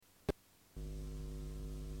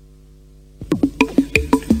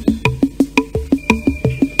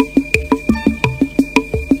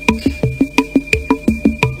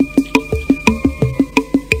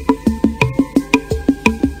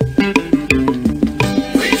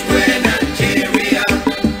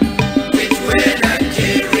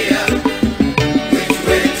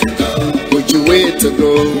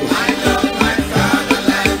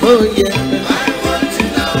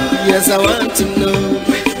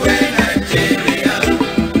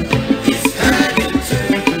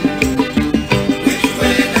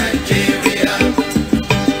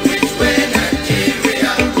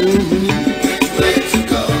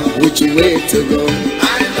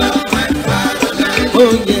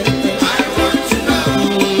Oh yeah. I want to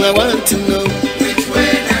know. I want to know. Which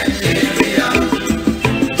way Nigeria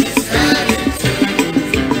is heading to.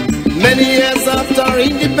 Many years after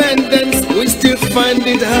independence, we still find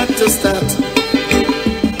it hard to start.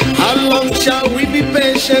 How long shall we be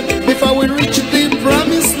patient before we reach the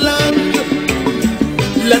promised land?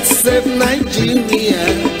 Let's save Nigeria,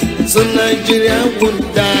 so Nigeria won't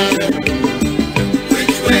die.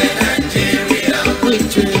 Which way Nigeria?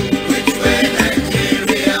 Which way? Which way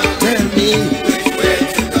Nigeria? Tell me. Which way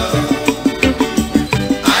to go?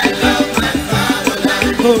 I love my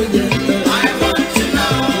fatherland. Oh yeah. I want to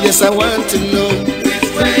know. Yes, I want to know. Which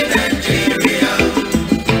way Nigeria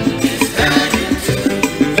is heading to.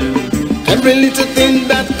 Every little thing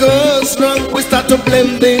that goes wrong, we start to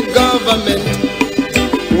blame the government.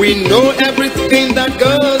 We know everything that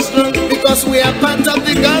goes wrong because we are part of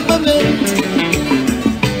the government.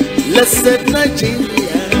 Let's save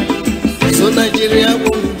Nigeria, so Nigeria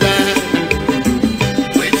won't die.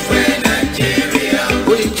 Which way Nigeria?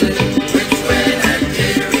 Which way? Which way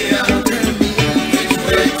Nigeria? Tell me. Which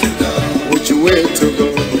way to go? Which way to go?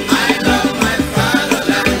 I love my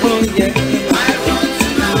fatherland. Oh yeah. I want to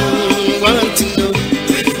know. Want to know.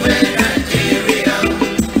 Which way Nigeria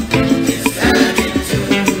is heading to.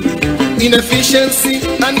 Inefficiency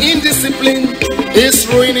and indiscipline is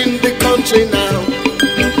ruining the country now.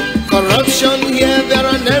 Corruption here, there,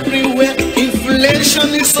 and everywhere. Inflation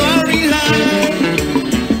is soaring high.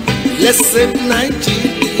 Let's save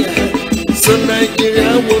Nigeria, so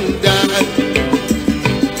Nigeria won't die.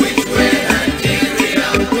 Which way Nigeria?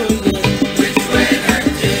 Which way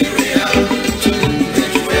Nigeria?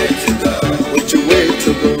 Which way to go? Which way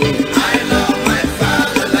to go? I love my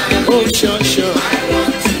fatherland. Oh, sure, sure. I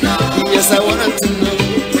want to know. Yes, I want to know.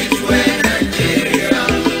 Which way Nigeria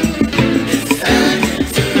is heading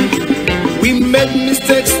to. We made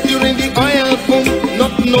mistakes during the oil boom,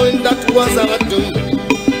 not knowing that was our doom.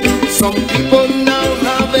 Some people now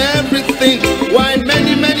have everything, while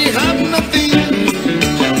many, many have nothing.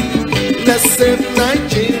 Let's save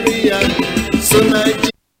Nigeria, so Nigeria.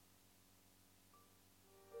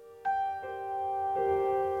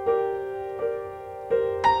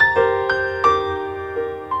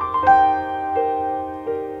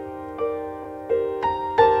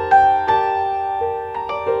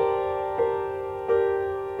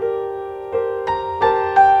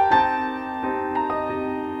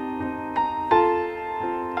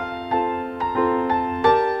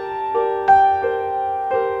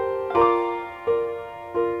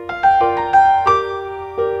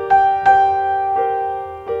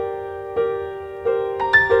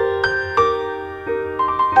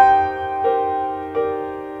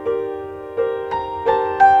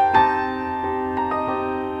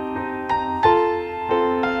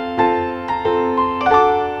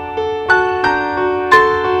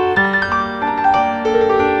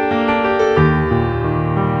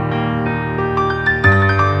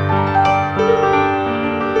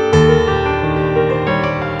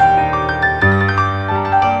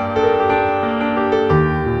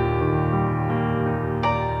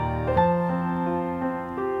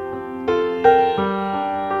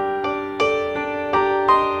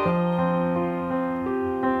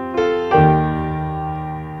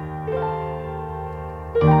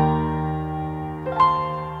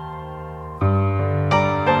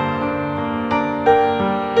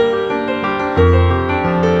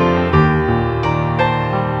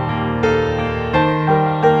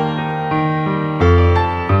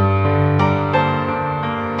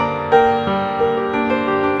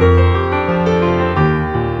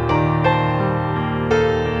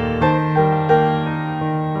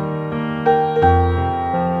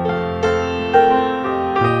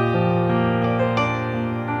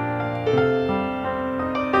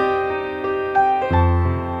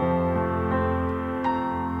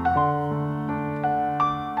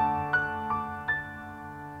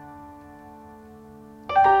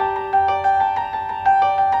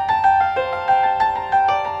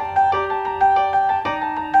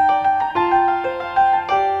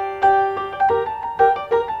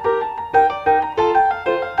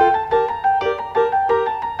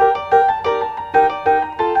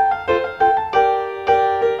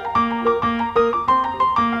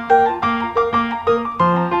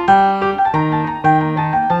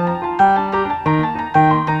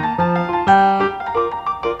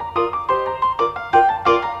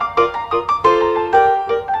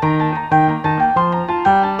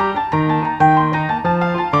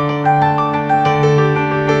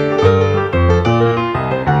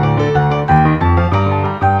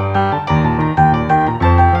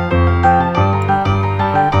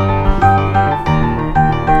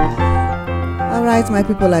 right, my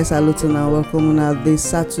people, I salute you and welcome you this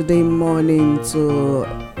Saturday morning to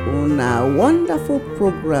a wonderful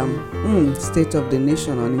program, State of the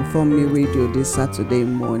Nation on Inform Me Radio this Saturday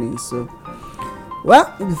morning. So,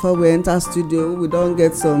 well, before we enter studio, we don't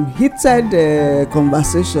get some heated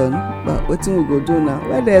conversation. But what we go do now?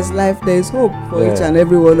 Where there's life, there's hope for each and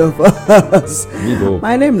every one of us.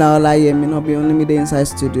 My name now Olayemi, not be only me the inside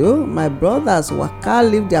studio. My brothers waka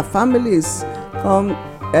leave their families, come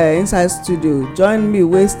inside studio. Join me,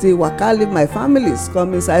 wasting waka leave my families,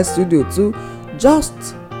 come inside studio too,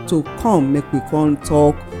 just to come make we come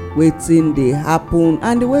talk, wetin dey happen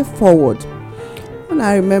and the way forward. And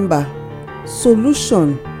I remember.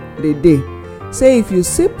 Solution dey say if you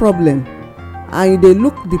see problem and you dey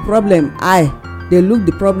look the problem eye,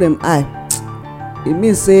 it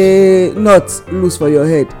means say not loose for your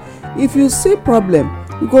head. If you see problem,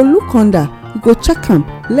 you go look under, you go check am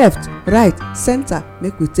left, right, center,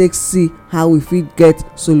 make we take see how we fit get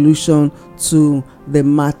solution to the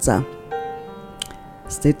matter.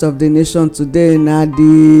 State of the Nation today na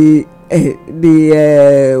the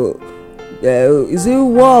is it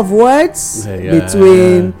war of words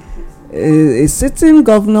between a sitting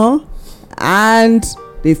governor and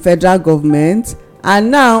the federal government, and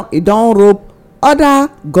now it don rope other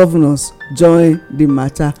governors join the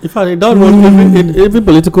matter. In fact, it don rope every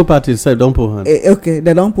political party sef don put hand. Okay,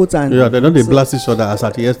 they don put hand. Yeah, they don dey blast each other as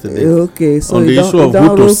at yesterday. Okay, so on the issue of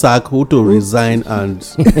who to sack, who to resign, and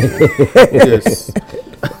yes.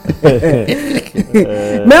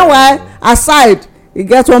 Meanwhile, aside. E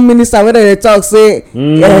get one minister wey dey talk say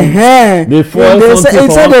they fuel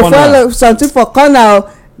something for corner.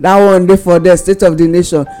 That one dey for the State of the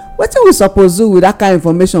Nation. Wetin we suppose do with that kind of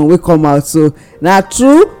information wey come out? So na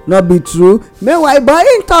true, not be true? Meanwhile, but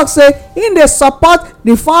him talk say him dey support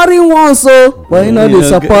the foreign ones, so but him no dey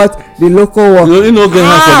support the local one. He no get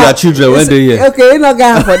hand for their children when they here. Okay, he no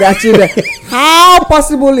get hand for their children. How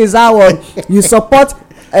possible is that one? You support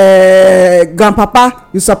grandpapa,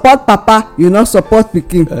 you support papa, you not support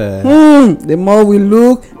pikin. The more we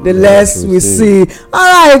look, the less we see.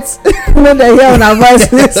 Alright, no dey hear on our voice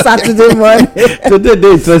this Saturday morning. Today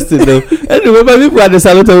dey interesting though. Anyway, my people, I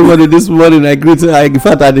salute everybody this morning. I greet, in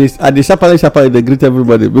fact, I dey sharply they greet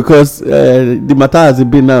everybody because the matter has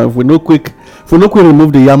been now. If we no quick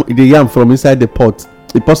remove the yam from inside the pot,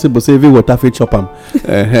 it's possible say every water fit chop am.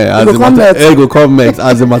 Go come next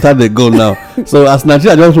as the matter dey go now. So as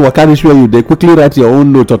Nigeria just waka this way, they quickly write your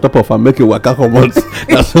own note on top of and make it waka comot.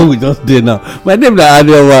 That's what we just did now. My name is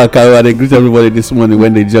Adeowa Akawa. I greet everybody this morning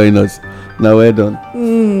when they join us. Now we're done.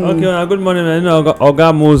 Okay, good morning,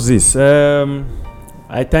 Oga Moses.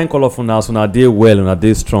 I thank all of una as una dey well, una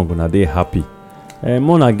dey strong, una dey happy.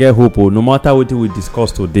 Una get hope. No matter wetin we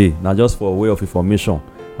discuss today, na just for a way of information.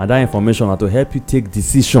 And that information are to help you take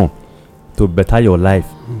decision to better your life.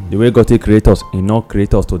 The way God take create us, He not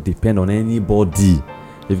create us to depend on anybody.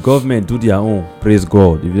 If government do their own, praise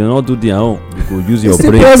God. If they not do their own, you go use your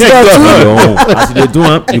brain to do your own. As they do,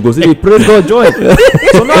 you go say, praise God, joy.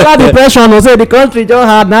 So not that depression. No say the country just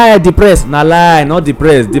hard now. Depressed, na lie, not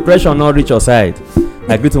depressed. Depression not reach your side.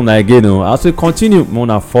 I greet you now again. As we continue,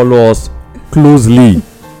 Mona follow us closely.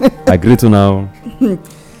 I greet you now.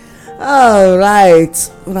 All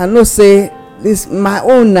right, I know say this my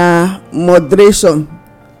own moderation,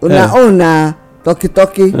 una own talky.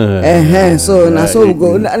 So na so we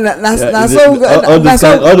go. Na so we go. All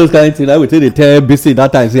those kind of things. I will tell the tell BC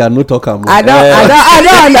that time say I no talk am. I don't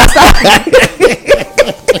understand.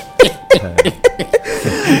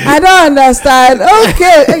 I don't understand.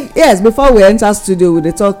 Okay, yes. Before we enter studio, we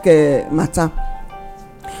dey talk matter.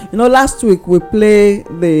 You know, last week we play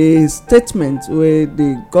the statement where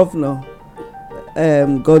the governor,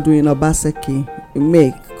 Godwin Obaseki,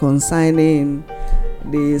 make concerning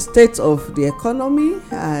the state of the economy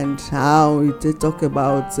and how they talk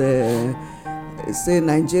about, say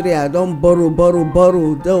Nigeria don't borrow,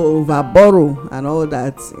 don't over borrow and all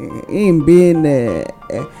that. Him being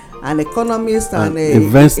an economist and an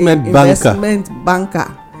investment banker,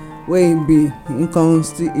 where he be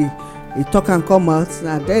inconstant. He talk and come out,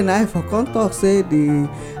 and then I for talk say the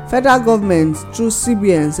federal government through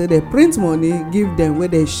CBN say they print money give them where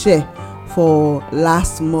they share for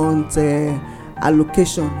last month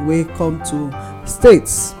allocation wey come to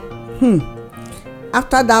states.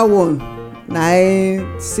 After that one, na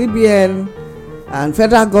CBN and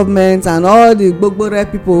federal government and all the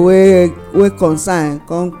gbogbore people wey concern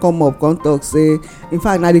come up come talk say, in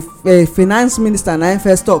fact na the finance minister na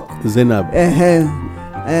first talk. Zainab.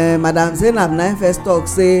 Madam Zainab na first talk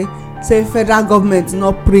say federal government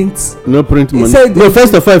no print money. No,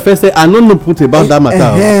 first of all, say I no know put about that matter.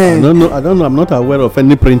 I don't know. I'm not aware of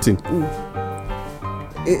any printing.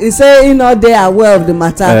 he say he not dey aware of the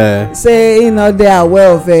matter. Say he not dey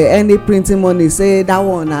aware of any printing money. Say that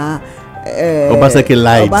one Obaseki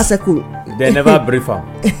lied. They never brief her.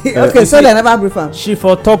 Okay, so they never brief her. She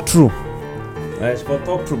for talk true. She for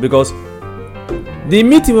talk true because the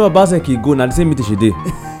meeting wey Obaseki go na the same meeting she dey.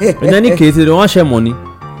 In any case, they don't want share money.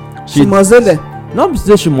 She must dey there. Not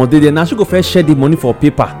say she must dey there. Now she go first share the money for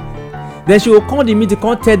paper. Then she will come the meeting,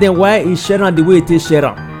 come tell them why he share am the way it is share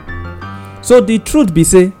am. So the truth be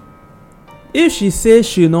say, if she say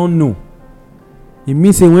she no know, it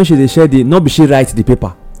means say when she dey share the, not be she write the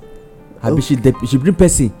paper. Abi she bring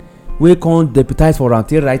person wey come deputize for am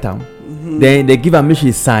take write am. Then they give am make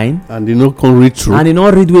she sign. And they no come read through. And they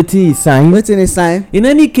no read wetin he sign. Wetin he sign? In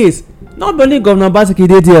any case, not only Governor Obaseki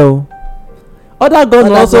dey there o. Other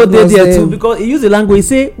governors also dey there too, because he use the language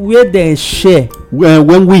say where dem share.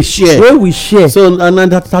 When we share. Where we share. So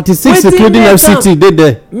and 36 including FCT dey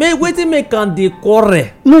there. Wetin make am dey quarrel?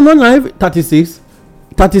 No 36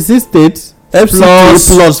 states.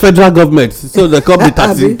 FCT plus federal government, so they come be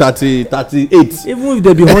 38. Even if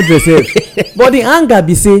they be 100 sef. But the anger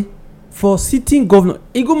be say for sitting governor,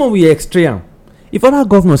 e go more we extreme. If other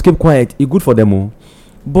governors keep quiet, e good for them o.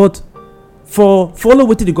 But for follow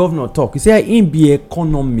wetin the governor talk, he say him be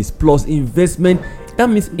economist plus investment. That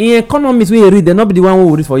means in economics wey you read, they not be the one wey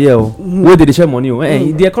we read for here o. Wey dey share money o.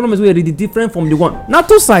 The economics wey you read is different from the one. Na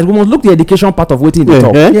two sides, we must look the education part of wetin dey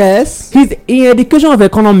talk. Yes. His in education of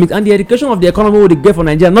economics and the education of the economy wey dey get for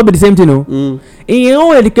Nigeria not be the same thing o. In your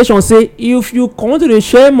own education say if you come to dey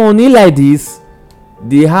share money like this,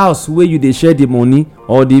 the house wey you dey share the money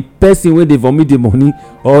or the person wey dey vomit the money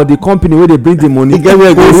or the company wey dey bring the money go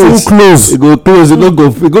close. E go close. E no go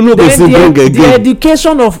see bring again. The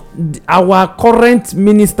education of our current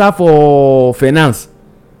minister for finance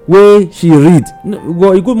wey she read,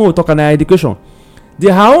 e good more talk on her education.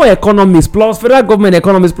 The her own economics plus federal government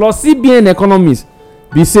economics plus CBN economics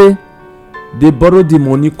be say they borrow the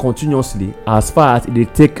money continuously as far as they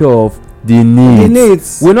take care of the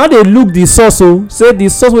needs. We no dey look the source o. Say the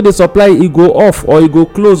source wey dey supply e go off or e go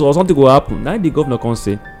close or something go happen. Na the governor come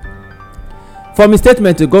say. From his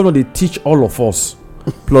statement, the governor dey teach all of us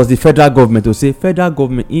plus the federal government to say federal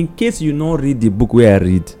government, in case you no read the book wey I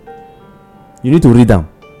read, you need to read am.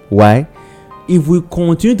 Why? If we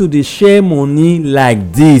continue to dey share money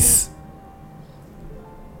like this,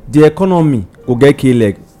 the economy go get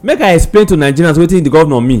k-leg. Make I explain to Nigerians wetin the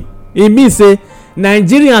governor mean. E mean say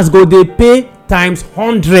Nigerians go dey pay times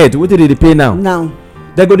 100 wetin they dey pay now.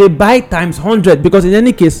 They go dey buy times 100 because in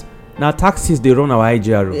any case na taxes dey run our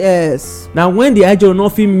IGR. Yes. Now when the IGR no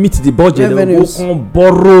fit meet the budget, they go come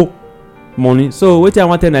borrow money. So wetin I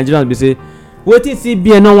wan tell Nigerians be say wetin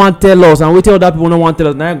CBN no wan tell us and wetin other people no wan tell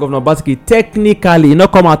us, na Governor Obaseki technically e no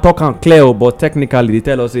come and talk am clear o, but technically dey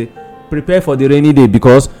tell us say prepare for the rainy day,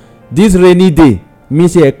 because this rainy day mean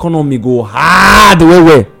say economy go hard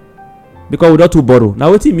well because we don too borrow. Na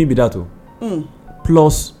wetin e mean be that o.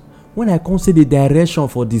 Plus when I come see the direction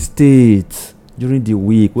for the state during the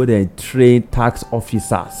week wey dem train tax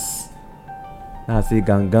officers, I say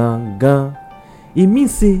gan e mean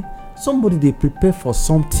say somebody dey prepare for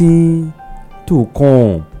something to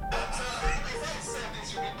come.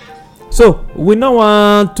 So we no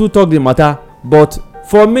want to talk the matter, but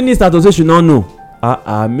for minister to say she no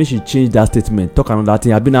know, make she change that statement, talk another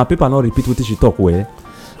thing. Abi na paper no repeat wetin she talk well.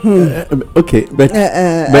 Okay, but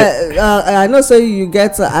I know say you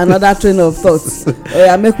get another train of thoughts.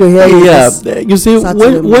 I make we hear you. Yeah, you see,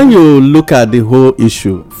 when you look at the whole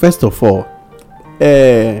issue, first of all,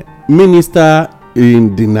 minister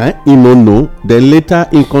in deny, he no know. Then later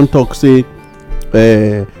in contact say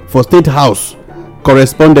for State House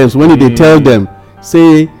correspondence, when they tell them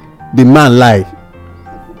say the man lie.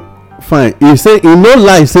 Fine, he say he no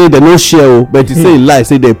lie say they no share, but he say he lie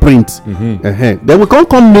say they print. Then we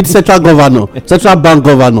come meet central bank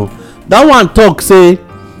governor. That one talk say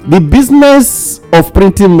the business of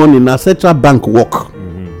printing money na central bank work.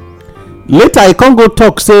 Later he come go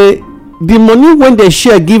talk say the money when they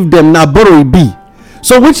share give them na borrow e be.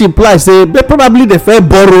 So which implies say they probably dey fair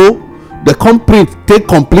borrow, the come print take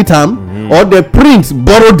complete am, or they print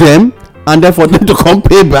borrow them and then for them to come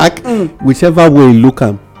pay back. Whichever way you look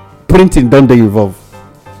am, printing don dey involve.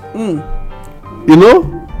 You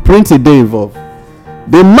know, printing dey involve.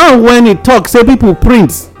 The man when he talk say people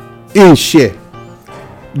print in share.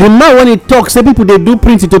 The man when he talk say people dey do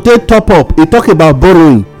printing to take top up, he talk about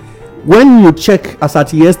borrowing. When you check as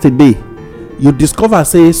at yesterday, you discover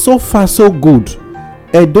say so far so good.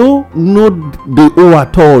 Edo no dey owe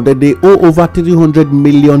at all. They owe over $300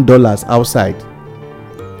 million outside.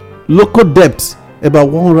 Local debt about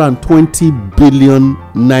 120 billion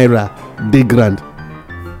naira dey grand.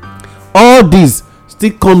 all this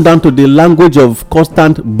still come down to the language of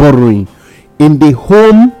constant borrowing in the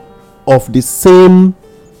home of the same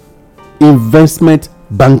investment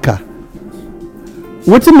banker.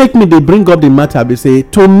 Wetin make me dey bring up the matter be say,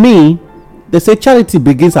 to me, they say charity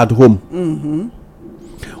begins at home.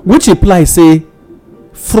 Which imply say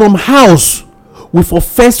from house we for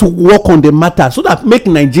first work on the matter so that make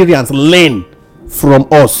Nigerians learn from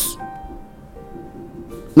us.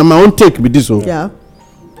 Na my own take be this one. Yeah.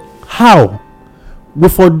 How we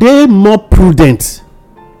for dey more prudent,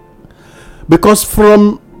 because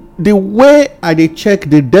from the way I dey check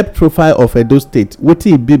the debt profile of Edo State,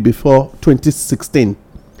 wetin e be before 2016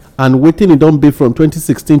 and wetin e don be from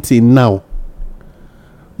 2016 till now,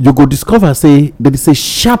 you go discover say there is a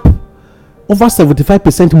sharp over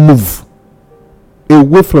 75% move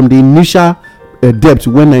away from the initial debt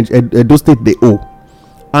when Edo State dey owe.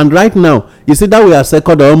 And right now, you see that we are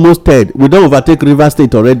second or almost third. We don overtake Rivers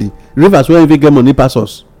State already. Rivers wey even get money pass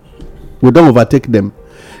us, we don overtake them.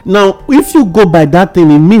 Now if you go by that thing,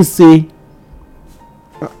 it means say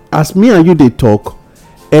as me and you dey talk,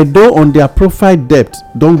 Edo on their profile debt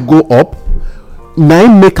don go up. Na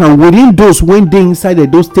im make am within those wey dey inside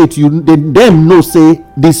Edo State, dem know say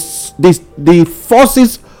the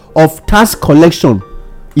forces of tax collection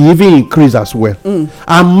even increase as well.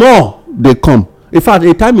 And more dey come. In fact,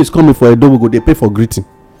 a time is coming for Edo we go dey pay for greeting.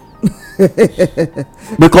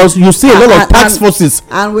 Because you see a lot of tax forces,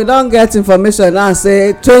 and we don get information now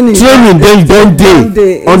say training dey don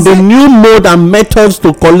dey on the new mode and methods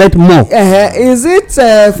to collect more. Is it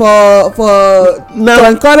for to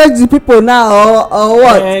encourage the people now or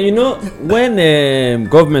what? You know, when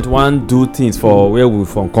government wan do things for where we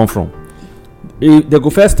come from, they go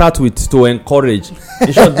first start with to encourage.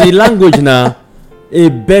 In short, the language na a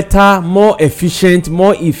better, more efficient,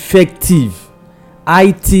 more effective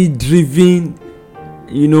IT driven,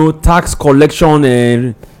 tax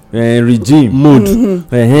collection regime mode.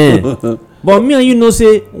 But me and you know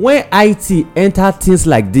say when IT enter things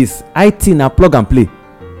like this, IT na plug and play.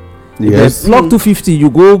 Yes. Plug 250, you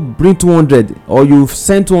go bring 200 or you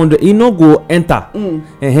send 200, e no go enter.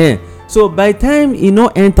 So by the time e no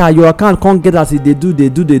enter, your account can't get as they do.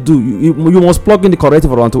 You must plug in the correct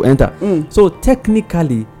for one to enter. So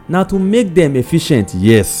technically, now to make them efficient,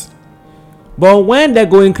 yes. But when they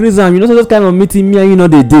go increase them, so those kind of meeting me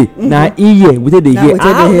and they dey. Now here we take the year.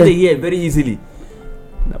 How they hear very easily.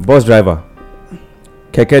 Bus driver,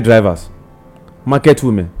 keke drivers, market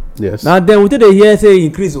women. Yes. Now then we take the year say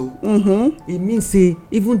increase. It means say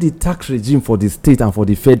even the tax regime for the state and for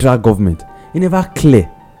the federal government, it never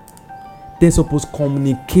clear. They suppose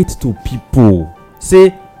communicate to people.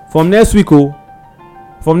 Say from next week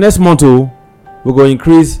from next month we go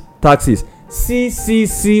increase taxes.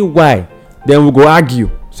 CCCY. Then we go argue.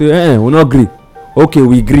 Say we not agree. Okay,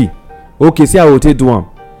 we agree. Okay, see how we take do am.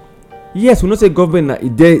 Yes, we not say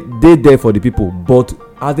government they there for the people, but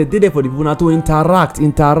as they there for the people, now to interact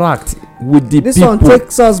with the this people. This one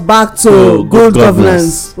takes us back to good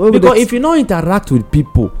governance. Because if you not interact with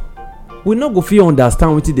people, we not go fit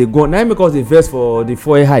understand wetin dey go. Na because they vex for the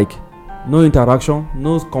fuel hike. No interaction,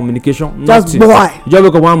 no communication, just nothing. Boy. You just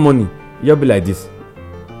wake up one morning, you just be like this.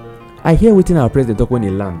 I hear wetin our president talk when he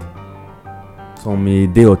land some a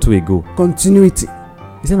day or two ago. Continuity.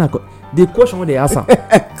 He say na the question wey they ask am.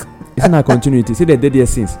 He say na continuity. Say they dey there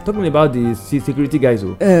since. Talking about the security guys.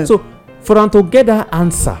 So for them to get that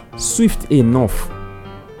answer swift enough,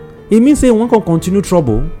 it means say one can continue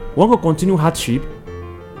trouble, one can continue hardship.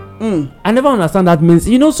 I never understand that means.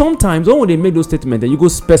 Sometimes when they make those statements, you go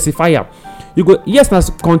specify am. You go, yes, na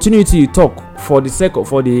continuity you talk for the sake of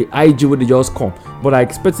for the IG where they just come. But I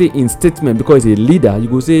expect say in statement, because it's a leader, you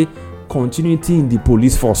go say continuity in the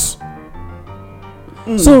police force.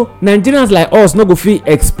 So Nigerians like us no go fit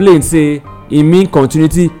explain say e mean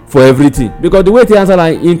continuity for everything, because the way they answer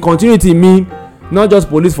like in continuity mean not just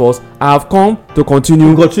police force, I have come to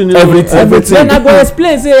continue everything. Then I go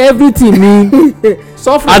explain say everything mean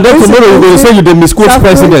suffering. And then tomorrow you go say you dey misquote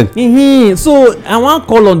president. So I wan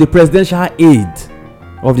call on the presidential aid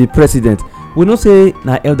of the president. We know say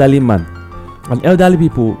na elderly man, and elderly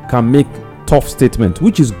people can make tough statement,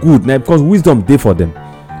 which is good now because wisdom dey for them.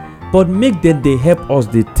 But make them they help us.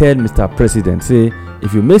 They tell Mr. President say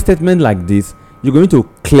if you make statement like this, you're going to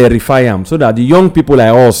clarify them so that the young people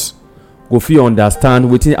like us go fit understand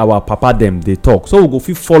wetin our papa them they talk, so we go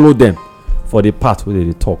fit follow them for the part where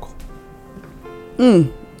they talk.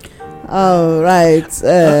 All right.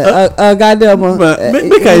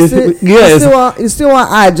 You still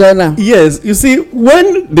want add journal? Yes, you see,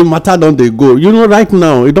 when the matter don dey go, right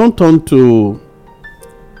now it don turn to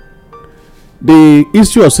the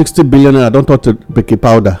issue of 60 billion naira don turn to baking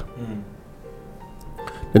powder.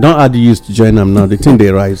 They don't add yeast to join am now. The thing dey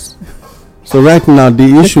rise. So right now the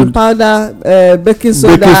issue. Baking powder, baking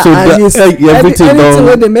soda, and yeast. Everything anything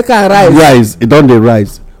wey dey make am rise. It don dey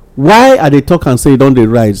rise. Why I dey talk and say e don dey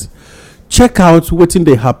rise? Check out wetin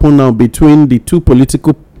dey happen now between the two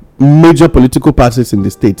major political parties in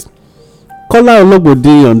the state. Kola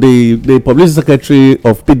Ologbondiyan, the publicity secretary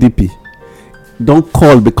of PDP, don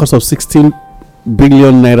call because of 16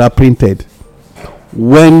 billion naira printed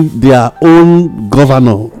when their own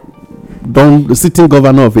governor, the sitting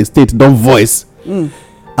governor of a state, don voice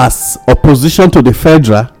as opposition to the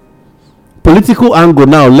federal political angle.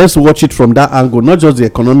 Now let's watch it from that angle, not just the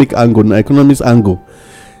economic angle, the economist angle.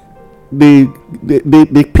 The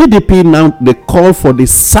PDP now, they call for the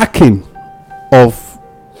sacking of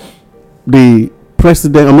the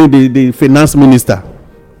president, the finance minister,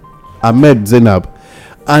 Ahmed Zainab.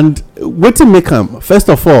 And wetin make am, first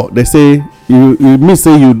of all, they say you mean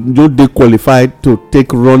say you no dey qualified to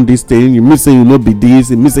take run this thing, you mean say you no be this,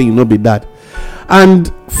 you mean say you no be that.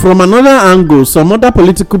 And from another angle, some other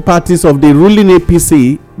political parties of the ruling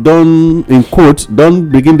APC don, in quote, don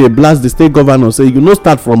begin dey blast the state governor, say you no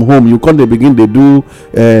start from home, you come dey begin dey do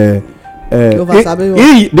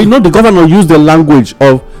the governor use the language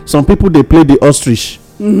of some people dey play the ostrich.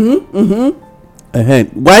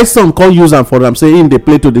 Why some come use am for am, say him dey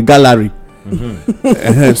play to the gallery.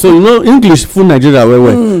 So English full Nigeria well,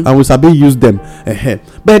 and we sabi use them.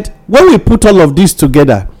 But when we put all of this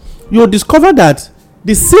together, you discover that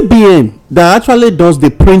the CBN that actually does the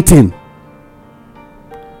printing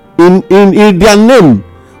in their name.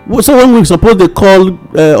 So when we suppose they call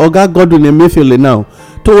Oga Godwin Emefiele now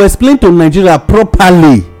to explain to Nigeria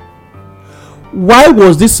properly, why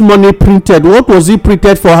was this money printed, what was it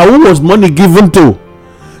printed for, who was money given to,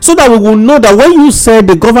 so that we will know that when you said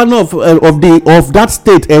the governor of that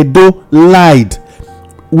state, Edo, lied,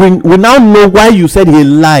 we now know why you said he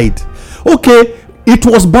lied. Okay, it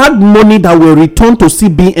was bad money that will return to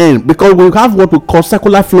CBN because we have what we call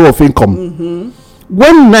circular flow of income.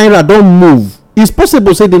 When naira don't move, it's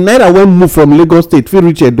possible say the naira when move from Lagos state fit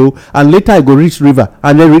reach Edo, and later e go reach river,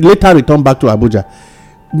 and then later return back to Abuja.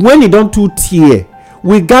 When e don too tear,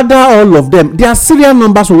 we gather all of them, their serial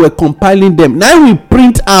numbers, we were compiling them, now we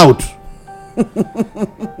print out.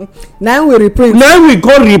 Now we reprint. Now we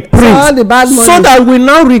go reprint all the bad money, so that we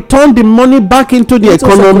now return the money back into the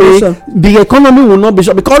economy. The economy will not be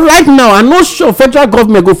short, because right now I'm not sure federal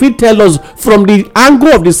government go fit tell us from the angle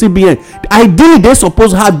of the CBN. Ideally, they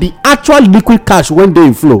suppose have the actual liquid cash when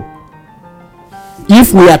they flow.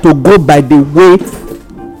 If we are to go by the way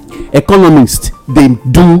economists they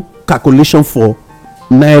do calculation for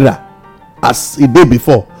naira as a day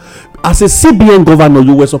before. As a CBN governor,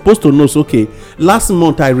 you were supposed to know, so okay, last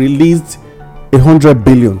month I released 100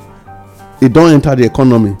 billion. It don't enter the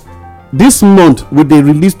economy. This month, will they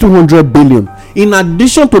release 200 billion in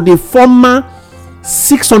addition to the former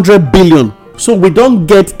 600 billion? So we don't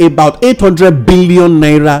get about 800 billion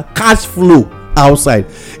naira cash flow outside.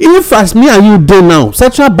 If as me and you do now,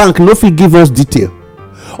 Central Bank no fit give us detail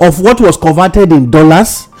of what was converted in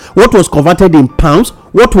dollars, what was converted in pounds,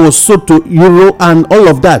 what was sold to euro, and all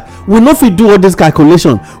of that. We no fit do all this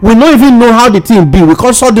calculation. We no even know how the thing be. We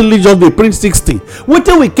can't suddenly just dey print 60.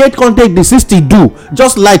 Wetin we can't take the 60 do?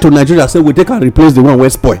 Just lie to Nigeria, say we take and replace the one wey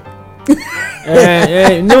spoil.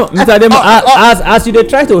 No, Mr. Ademo, as you dey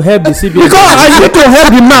try to help the CBN, because I need to help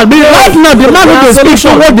the man. Right now, the man no dey speak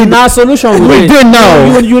for what the solution we dey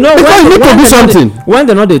now. You know, because you need to do something. When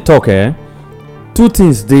they no dey talk, two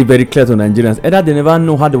things dey very clear to Nigerians: either they never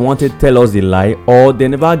know how they want to tell us the lie, or they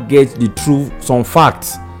never get the truth, some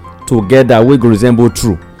facts together wey go resemble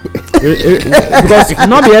true. Because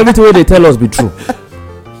not be everything wey they tell us be true.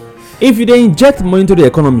 If you dey inject money into the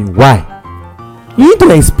economy, why? You need to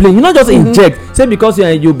explain. You not just inject. Say because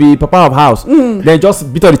you be papa of house, then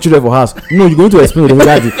just beat all the children for house. No, you going to explain with the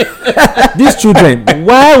daddy. These children,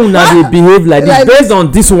 why una they behave like this based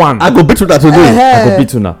on this one? I go beat you that today. I go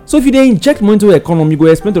beat you now. So if you dey inject money into the economy, you go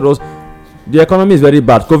explain to us. The economy is very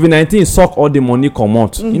bad. COVID-19 suck all the money come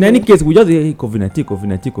out. In any case, we just say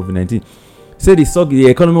COVID-19. Say the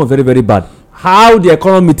economy was very, very bad. How the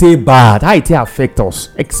economy take bad? How it affect us?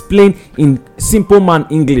 Explain in simple man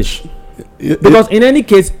English. Because in any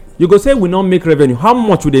case, you go say we not make revenue. How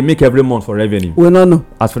much would they make every month for revenue? We don't know.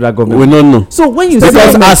 As federal government, we don't know. So when you because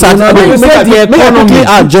say the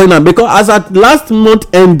economy join am, because as at last month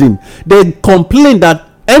ending, they complained that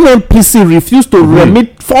NNPC refused to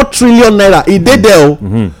remit 4 trillion naira. It did there.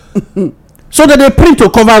 So that they print to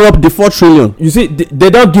cover up the 4 trillion. You see, they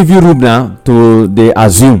don't give you room now to they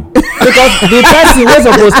assume. Because the person was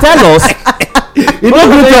supposed to tell us You no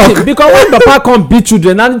gree talk. Because when papa come beat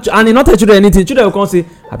children and he not tell children anything, children will come say,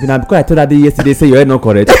 "Abi na because I told that day yesterday say your head not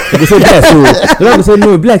correct." You go say yes, so the man go say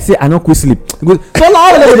no, be like say I no quick sleep. So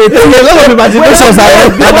all of them dey think A lot of imaginations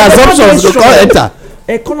and assumptions go come enter.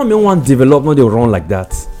 Economy wan develop, no dey run like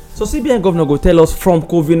that. So CBN governor go tell us from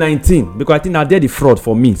COVID-19 because I think na there the fraud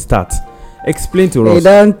for me start. Explain to us.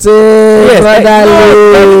 Yes,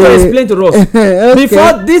 explain to us. Okay.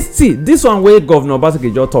 Before this one wey governor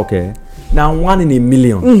Obaseki just talk na 1 in a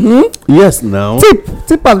million. Yes, now.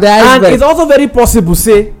 Tip of the iceberg. And it's also very possible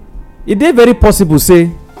say e dey very possible say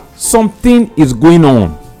something is going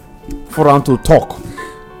on for am to talk.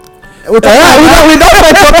 We don't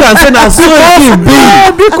talk and say na so it be.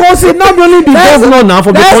 Because it not only be governor now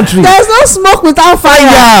for the country. There's no smoke without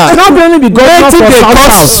fire. Not only be governor for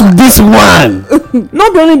south. This one.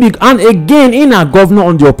 Not only be, and again in a governor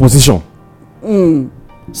on the opposition.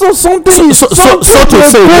 So something So to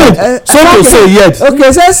say yet. Okay,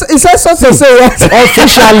 it says so to say yes.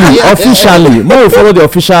 officially. More follow the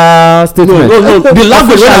official statement. No. The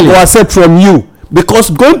language I go accept from you because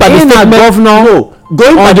going by the statement governor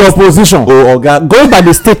going by the opposition. Going by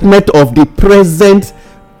the statement of the present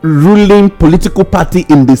ruling political party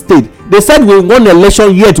in the state, they said we won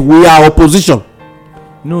election yet we are opposition.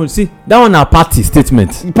 No, see that one a party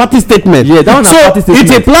statement. Party statement. Yeah, that one so a party statement.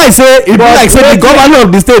 It implies say it be like say the governor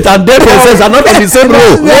of the state and them themselves are not on the same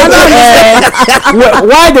row.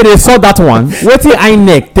 Why did they saw that one? Wetin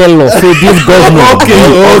INEC tell us say this governor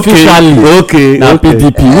officially na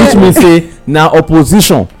PDP, which means say na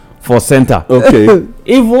opposition for center. Okay.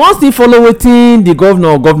 If we wan still follow wetin the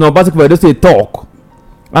governor Obaseki for Edo State talk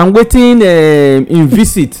and wetin im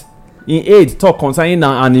visit in aid talk concerning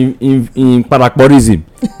and in parakporism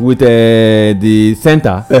with the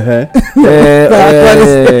center.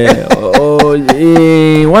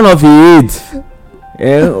 One of the aids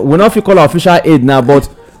we no fit call official aid now, but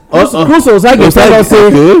Cruz Osage tell us say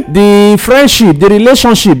the friendship, the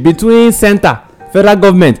relationship between center, federal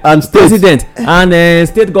government and state president and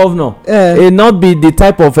state governor not be the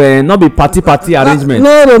type of not be party arrangement.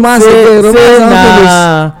 No romance. Say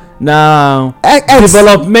na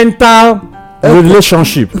developmental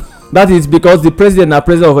relationship. That is because the president na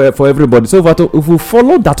president for everybody. So if we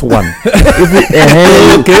follow that one,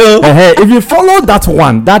 if you follow that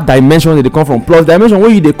one, that dimension where they come from, plus dimension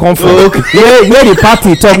where you they come from, where the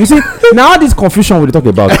party talk, you see now this confusion we talk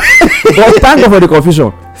about. But thank God for the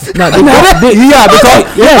confusion. Now, thank God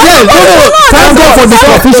for the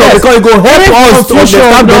confusion because it go help us to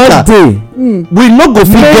understand better. We no go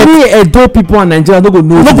fit many Edo people and Nigeria no go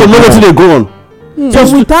know wetin dey go on. So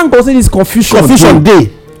we thank God say this confusion dey.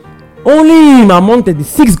 Only him among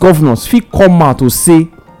 36 governors fit come out to say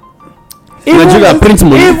Nigeria print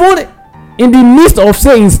money. Even in the midst of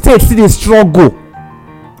say in state still dey struggle,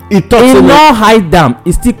 e no hide am,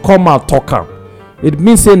 e still come out talk am. It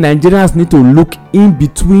means say Nigerians need to look in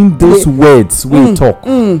between those words we talk.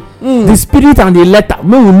 The spirit and the letter,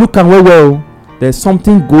 may we look am well. There's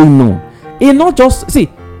something going on. E not just see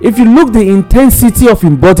if you look the intensity of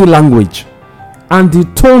him body language and the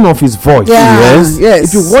tone of his voice. Yes.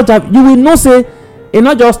 If you watch that, you will know say he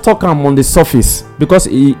not just talk am on the surface because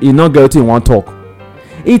he not get wetin he wan talk.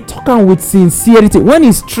 He talk am with sincerity. When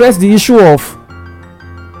he stress the issue of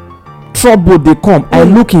trouble dey come, I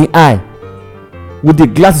look in eye with the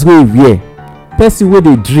glasses wey he wear. Person wey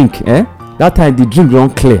dey drink, that time the drink don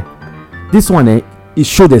clear. This one, e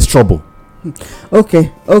show there's trouble.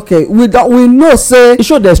 Okay. We know say e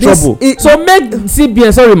show there's trouble. So make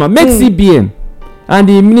CBN and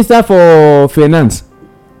the minister for finance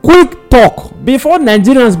quick talk before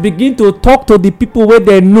Nigerians begin to talk to the people wey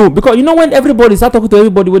they know, because you know when everybody start talking to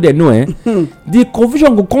everybody wey they know, the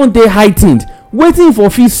confusion go come dey heightened. Wetin for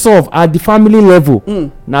fit solve at the family level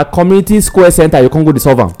na community square center you come go dey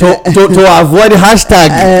solve am. To avoid hashtag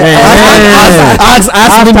ask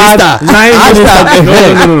minister,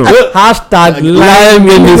 hashtag line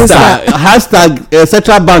minister, hashtag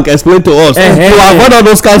central bank explain to us. To avoid all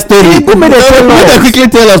those kind story, make dem quickly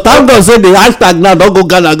tell us. Thank God say the hashtag now don go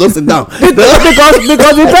Ghana go sit down.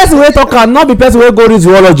 because the person wey talk am not be person wey go read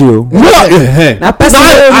zoology o. Na person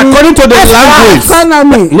according to the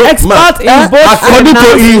language. Expert in both according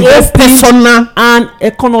to his personal and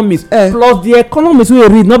economics. Plus the economics wey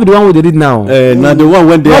read not be the one wey dey read now. Na the one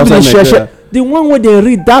wey dey outside Nigeria. The one wey dey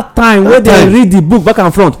read that time wey dey read the book back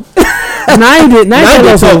and front. Now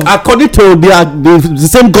according to the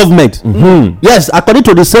same government. Yes, according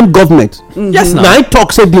to the same government. Yes, now I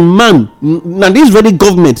talk say the man na this very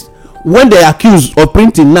government when they accuse of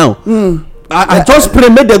printing now I just pray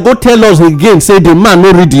make dem go tell us again say the man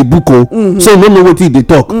no read the book so he no know wetin he dey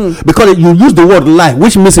talk because you use the word lie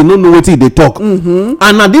which means he no know wetin he dey talk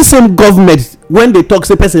and na this same government when they talk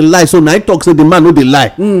say person lie so na he talk say the man no dey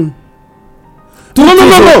lie. No. They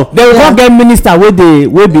will get minister wey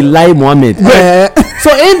be lie Mohammed.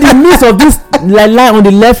 So in the midst of this lie on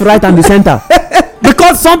the left, right, and the center,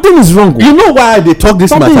 because something is wrong. You know why they talk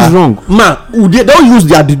this matter? Something is wrong. Man, they don't use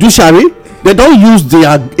their judiciary. They don't use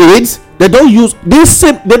their aids. They don't use this.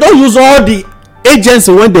 They don't use all the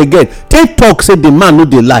agency when they get. They talk say the man no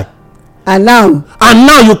dey lie. And now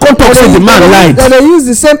you come talk say the man lied. They use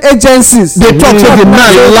the same agencies. They talk say the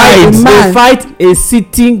man lied. They fight a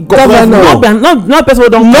sitting governor. Not person wey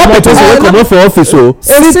don comot for office o. A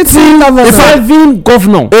sitting governor. Serving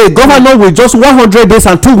governor. A governor with just 100 days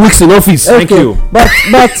and 2 weeks in office. Thank you. But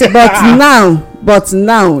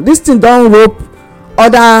now this thing don rope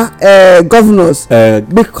other governors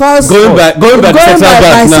because going by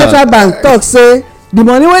central bank talk say the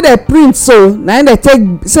money wey dem print so na im dem take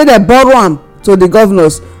say dem borrow am to the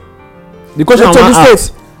governors the question to the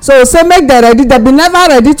states so say make dem ready dem be never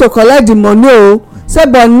ready to collect the money o say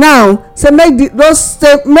but now say make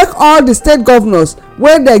all the state governors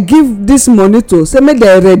wey dem give this money to say make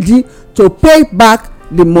dem ready to pay back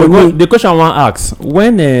the money. The question I wan ask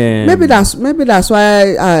when maybe that's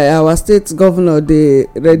why our state governor dey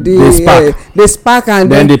ready dey spark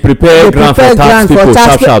and then they prepare grant for tax people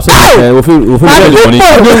sharp so we fit get the money.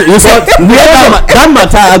 That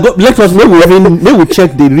matter let us make we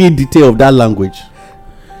check the real detail of that language.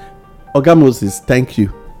 Oga Moses, thank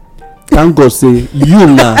you. Thank God say you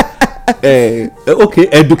na okay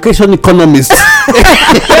education economist.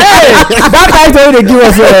 That title they give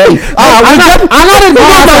us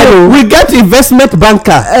we get investment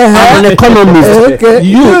banker and an economist. Okay.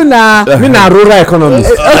 You na me na rural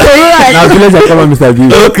economist. Okay, rural na village economist I be.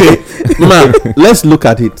 Okay, man, let's look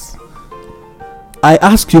at it. I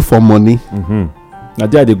ask you for money. Na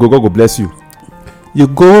there they go bless you. You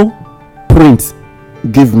go print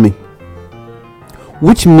give me,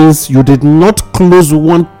 which means you did not close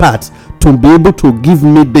one part to be able to give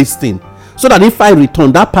me this thing, so that if I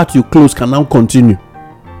return, that part you close can now continue.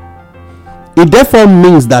 It therefore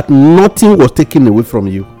means that nothing was taken away from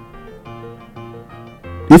you.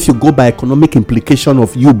 If you go by economic implication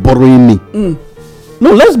of you borrowing me.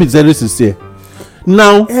 No, let's be very sincere.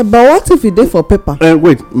 Now, but what if you dey for paper?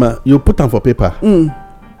 Wait, ma, you put am for paper.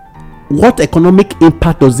 What economic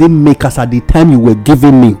impact does it make as at the time you were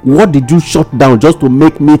giving me? What did you shut down just to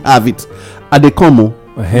make me have it? At the como,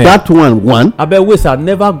 that one. I bet wait,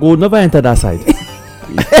 never enter that side.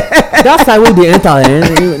 That side where they enter,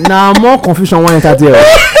 now more confusion when enter there.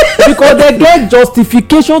 Because they get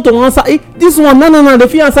justification to answer this one. No, they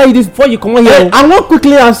fit answer you this before you come here. I won't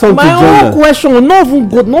quickly answer my own question.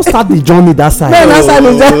 No start the journey that side. No start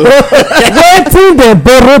the journey. Waiting they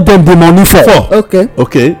borrow them the money for.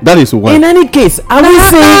 Okay, that is one. In any case, I will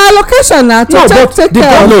say allocation now to take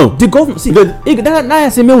care. The governor see that I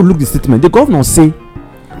say may we look the statement. The governor say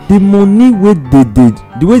the money wey they did,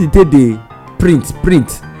 the way they take the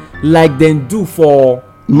print like them do for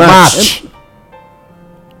March.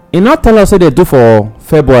 E not tell us say they do for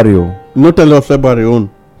February o. No tell us February own.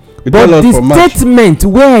 But the statement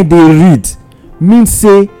wey they read mean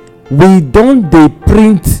say we don dey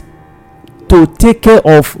print to take care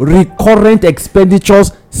of recurrent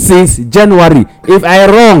expenditures since January. If I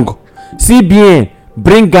wrong, CBN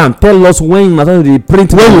bring am tell us when you start to dey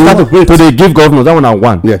print. When you start to print to dey give governors, that one na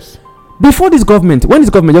one. Yes. Before this government, when this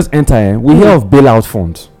government just enter, we hear of bailout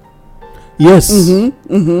funds. Yes. The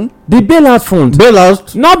bailout fund.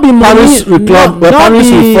 Bailout. Not be money. Paris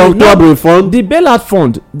reform. Club reform. The bailout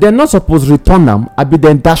fund. They're not supposed to return them. I be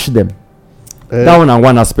then dash them. That one and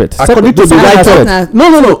one aspect. According to the writer.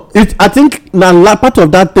 No. I think now part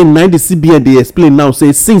of that thing. Now the CBN they explain now.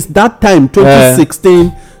 Say since that time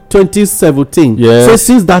 2016, 2017. Yeah. Say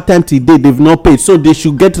since that time till date they've not paid. So they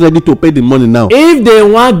should get ready to pay the money now. If they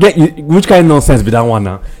want get which kind of nonsense be that one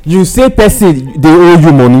now? You say person they owe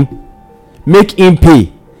you money. Make him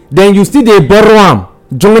pay, then you still dey borrow am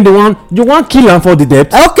join the one you wan kill am for the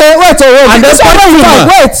debt. Okay, wait and then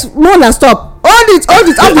wait Mona stop hold it off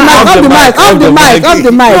the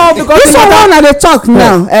mic. No, because this one na dey talk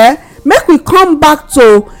now make we come back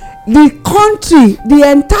to the country, the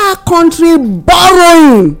entire country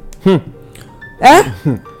borrowing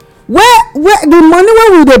where the money wey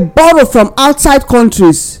we dey borrow from outside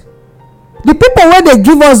countries. The people wey dey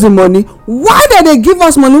give us the money, why dey give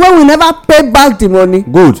us money when we never pay back the money?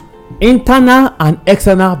 Good. Internal and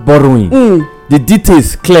external borrowing. The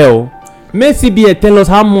details clear. May CBN tell us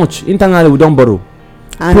how much internally we don borrow,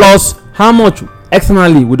 plus how much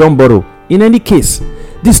externally we don borrow. in any case,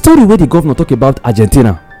 the story wey the governor talk about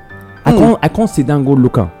Argentina, I can't sit down go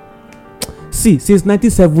look am. See, since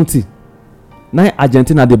 1970 now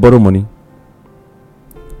Argentina dey borrow money.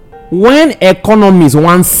 When economies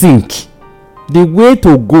wan sink, the way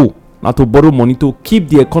to go na to borrow money to keep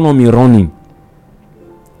the economy running.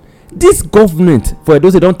 This government for Edo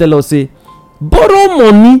State don tell us say borrow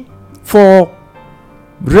money for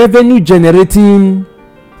revenue generating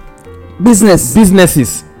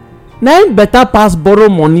businesses na im better pass borrow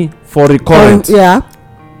money for recurrent.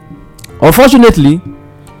 Unfortunately,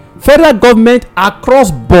 federal government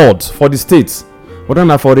across board for the states, whether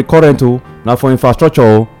na for recurrent o na for infrastructure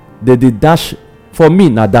o, they dey dash, for me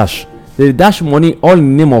na dash, they dey dash money all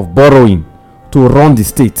in the name of borrowing to run the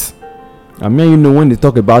state. I mean, you know, when they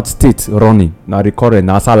talk about state running, na recurrent,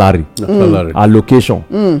 na salary, allocation.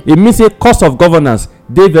 It means say cost of governance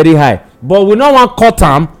dey very high, but we no wan cut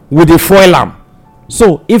am, we dey fuel am.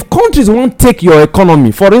 So if countries wan take your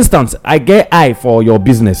economy, for instance, I get eye for your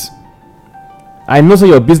business, I know say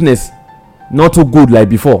your business not too good like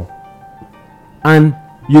before, and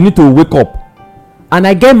you need to wake up, and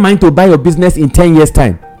I get mind to buy your business in 10 years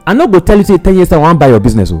time. I no go tell you say 10 years time I wan buy your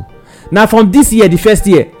business o. Now from this year, the first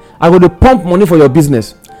year, I go to pump money for your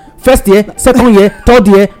business. First year, second year, third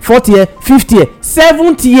year, fourth year, fifth year,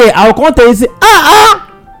 seventh year, I will come tell you say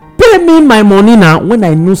pay me my money now when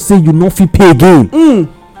I know say you no fit pay again.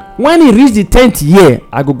 When e reach the 10th year,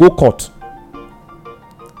 I go court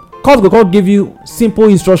go come give you simple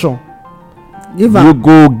instruction. You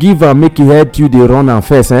go give am make e help you dey run am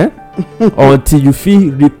first until you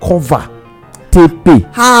fit recover take pay.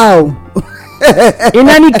 How? In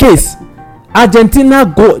any case, Argentina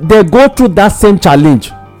go through that same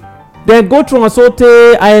challenge. They go through and so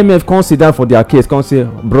tey IMF come sit down for their case, come say,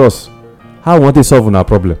 bros, how we wan take solve una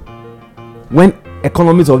problem? When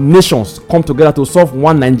economies of nations come together to solve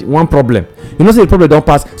one problem, you know say the problem don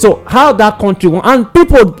pass. So how that country and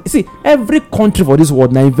people see, every country for this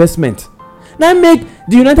world na investment. Now make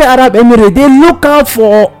the United Arab Emirates dey look out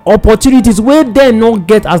for opportunities wey dem no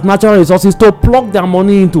get as natural resources to plug their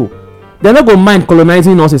money into. They no go mind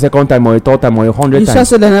colonizing us a second time or a third time or 100 times. You sure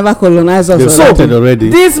say they never colonize us already?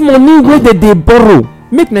 This money wey they borrow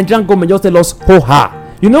make Nigerian government just tell us ho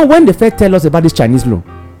ha. You know when they first tell us about this Chinese loan,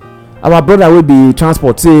 our brother will be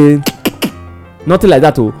transport say nothing like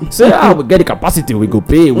that o. Say we get the capacity, we go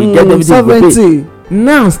pay, we get everything, we go pay.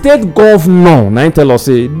 Now state governor na tell us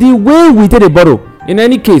say the way we take dey borrow, in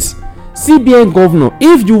any case CBN governor,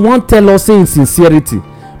 if you wan tell us say in sincerity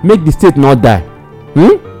make the state not die,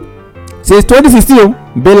 since 2016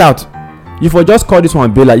 bailout, you for just call this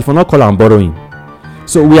one bailout, you for not call am borrowing.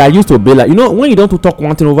 So we are used to bailout. You know, when you don't talk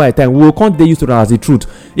one thing over a time, we will can't dey used to that as the truth.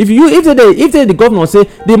 If the governor say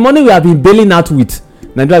the money we have been bailing out with,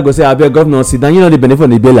 Nigeria go say abeg governor sit down, you know the benefit of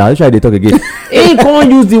the bailout. Try dey talk again. He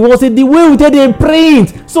can't use the word say the way we take dey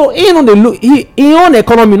print. So he no dey look, he own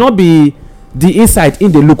economy not be the inside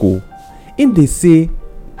in the look o. In dey say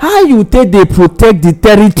how you take dey protect the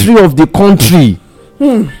territory of the country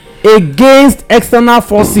against external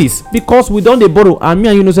forces, because we don dey borrow, and me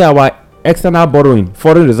and you know say our external borrowing,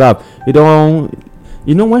 foreign reserve, you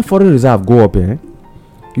know when foreign reserve go up,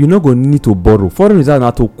 you no go need to borrow. Foreign reserve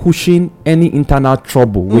na to cushion any internal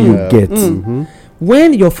trouble wey you get.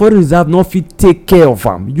 When your foreign reserve no fit take care of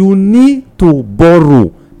am, you need to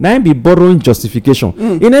borrow. Na im be borrowing justification.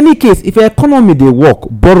 In any case, if your economy dey work,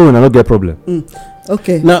 borrowing na no get problem.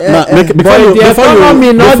 Okay. Now, before you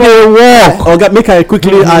work. Oga, make I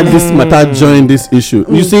quickly add this matter join this issue.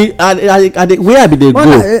 You see, where I be they go?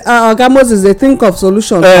 Oga Moses, they think of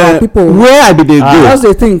solutions for people. Where I be they go? Just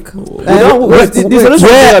they think.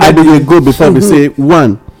 Where I be they go before they say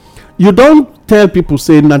one? You don't tell people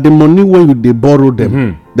say na the money when you dey borrow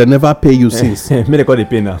them, they never pay you since. Make they call the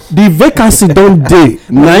pay now. The vacancy don't dey.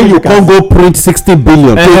 Now you can't go print 60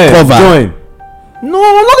 billion to cover. Join. No.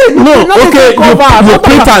 Okay, you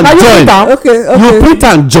print and join. Okay. You print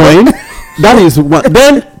and join. That is one.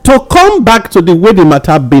 Then to come back to the way the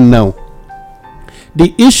matter been now,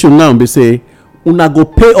 the issue now be say una go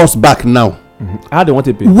pay us back now. How they want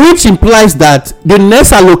to pay? Which implies that the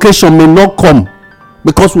next allocation may not come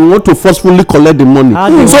because we want to forcefully collect the money.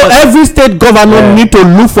 So every state governor need to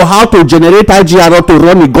look for how to generate IGR to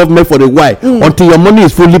run the government for a while until your money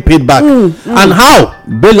is fully paid back. And how?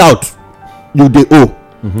 Bailout. You dey owe.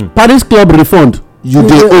 Paris Club refund, you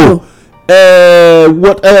dey owe. All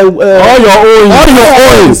your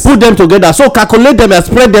owings, put them together. So calculate them and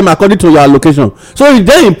spread them according to your allocation. So it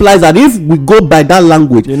then implies that if we go by that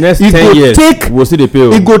language, the next 10 years we'll see the pay.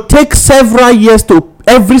 It go take several years to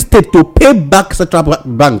every state to pay back central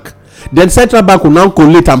bank. Then central bank will now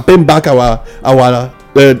collect and pay back our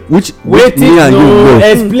which wetin me and you no know.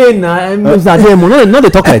 explain na mr adeyemo no dey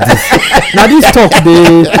talk like this na this talk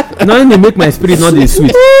dey na dey make my spirit no dey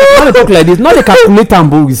sweet no dey talk like this no dey calculate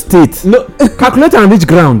am with state no calculate am reach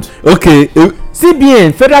ground. Okay.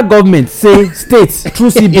 CBN federal government say state through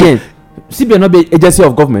CBN no be agency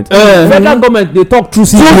of government. Federal government dey talk through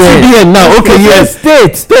CBN. Through CBN now okay yes.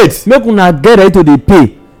 State make una get ready to dey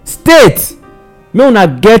pay state make una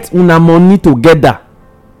get una money together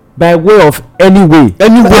by way of any way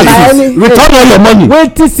return all your money.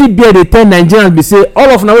 wetin CBN dey tell Nigerians be say all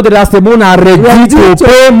of una wey dey that state una ready to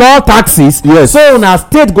pay more taxes. Yes. So una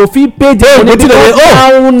state go fit pay the money because na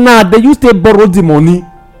una dey use take borrow the money.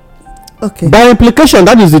 Okay. By implication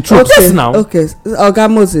that is the truth. Okay. Yes, now. Okay. Oga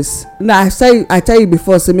Moses, now I tell you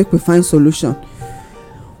before, say make we find solution.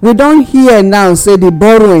 We don hear now say the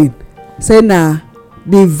borrowing, say na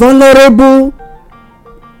the vulnerable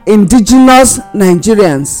indigenous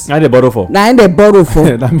Nigerians. Na dey borrow for. Na im dey borrow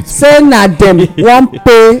for. That means say na dem wan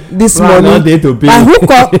pay this money by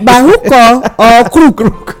hook or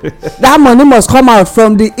crook. That money must come out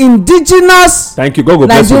from the indigenous. Thank you. God go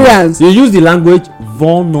bless you. Nigerians. You use the language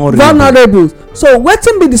vulnerable. So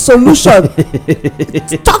wetin be the solution?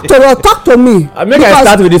 talk to me. Make I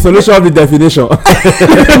start with the solution of the definition. no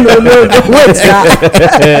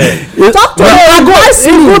wait talk to me. Advise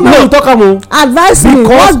me. Advise me.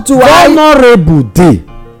 What do I. Vulnerable dey.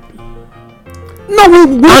 No, we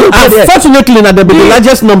unfortunately na dey be the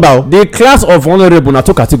largest number. The class of vulnerable na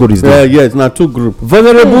two categories dey. Yes na two group.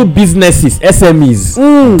 Vulnerable businesses SMEs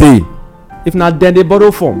dey. If na dem dey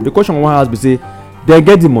borrow from, the question we wan ask be say dem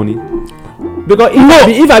get the money. Because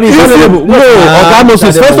if I be vulnerable. Oga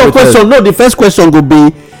Moses, the first question go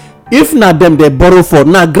be if na dem dey borrow for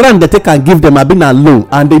na grant dey take and give dem abi na loan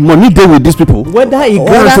and the money dey with these people. Whether e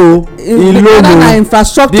grant o e loan o na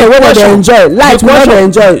infrastructure wey we dey enjoy, light we no dey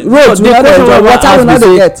enjoy, roads we no dey enjoy, water we no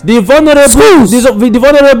dey get. The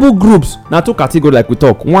vulnerable groups na two categories like we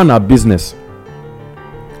talk. One na business,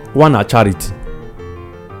 one na charity.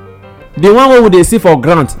 The one wey we dey see for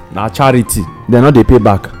grant na charity, dem no dey pay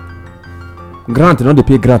back. Grant no dey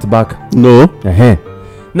pay grant back. No.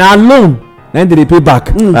 Na loan na dem dey pay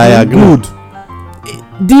back. I agree. Good.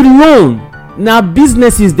 The loan na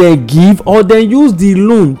businesses dem give or dem use the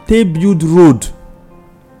loan take build road.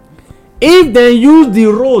 If dem use the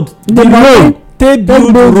road the loan take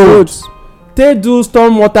build roads, take do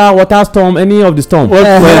storm water storm, any of the storm water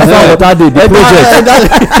dey the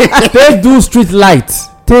project, take do street light,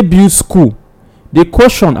 take build school. The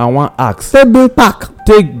question I wan ask, take build park,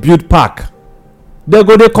 take build park. Dem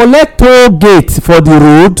go dey collect toll gate for the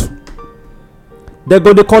road, dem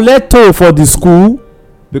go dey collect toll for the school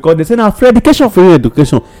because they say na free education. So dem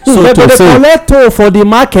go dey collect toll for the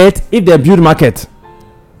market if dem build market.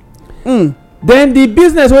 Then the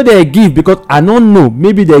business wey dem give, because I no know,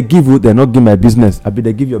 maybe dem give you, dem no give my business, abi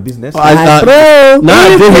dem give your business. Bro,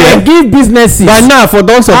 if dem give businesses, by now for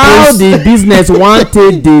don suppose how the business wan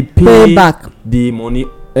take dey pay back the money.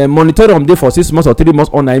 Moratorium dey for 6 months or 3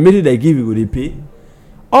 months, or na immediately dem give you go dey pay.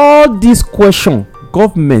 All this question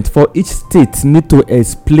government for each state need to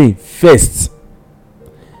explain first.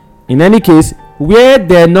 In any case, where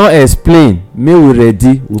dem no explain, make we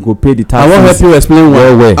ready, we go pay the taxes. I wan help you explain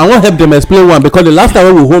one. I wan help them explain one because the last time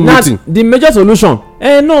wey we hold meeting. The major solution.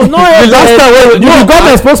 No the last time wey the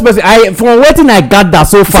government spokesperson, from wetin I gather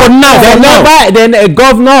so far, for now then a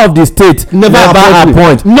governor of the state never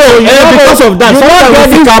appoint. No, because of that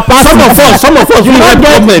some of us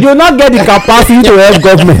you not get the capacity to help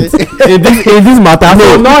government in this matter.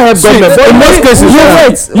 No, not help government. But in most cases,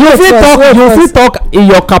 you fit talk in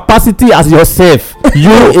your capacity as yourself, you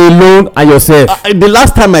alone and yourself. The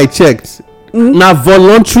last time I checked, na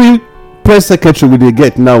voluntary press secretary we dey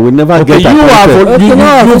get now, we never get appointed. You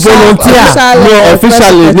volunteer. No,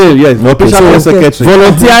 officially yes, no official press secretary.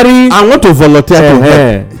 Volunteering. I want to volunteer to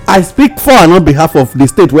help. I speak for and on behalf of the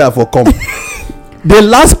state where I for come. The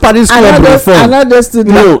last Paris Club reform. Another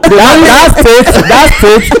student. No, that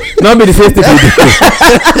state not be the same state.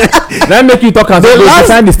 That make you talk as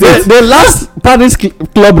the state. The last Paris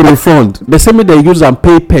Club reformed. They say me they use and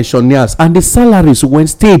pay pensioners and the salaries when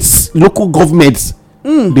states, local governments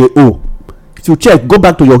they owe. If you check, go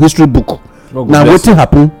back to your history book. Now wetin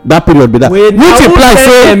happen that period be that. Which implies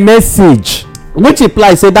say a message. Which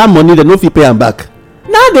implies say that money they no fit pay am back.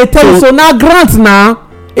 Now they tell you so now grant now.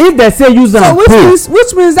 if they say use am pay.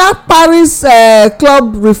 which means that Paris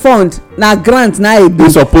club refund na grant na e be.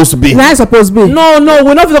 It's supposed to be. Na e suppose be. No,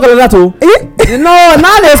 we no fit talk like that o. No,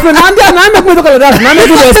 now dey explain. Now make me talk like that. Now make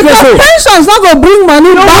me explain so. Pensions no go bring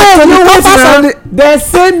money back to the coffers of the. They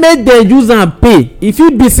say make dem use am pay. E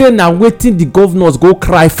fit be say na wetin the governors go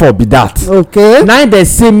cry for be that. Okay. Now they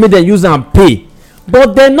say make dem use am pay,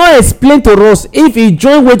 but dem no explain to us if e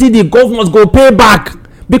join wetin the governors go pay back.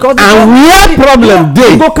 Because and where problem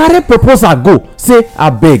dey. go carry proposal go say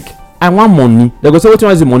abeg I want money. They go say wetin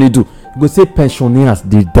wan the money do. You go say pensioners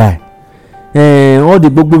dey die. All the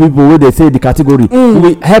gbogbo people wey dey say the category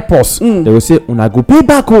will help us. They go say una go pay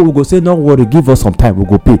back o. We go say no worry, give us some time, we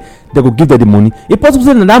go pay. They go give them the money. E possible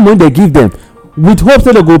say na that money they give them with hope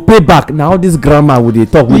say they go pay back. Na all this grammar we dey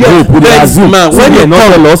talk with hope we dey assume when they no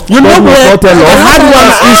tell us. You know where I had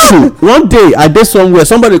one issue one day. I dey somewhere,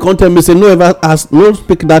 somebody come tell me say no ever ask, no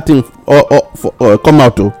speak that thing or come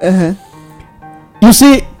out o. You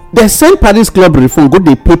see, the same Paris club reform go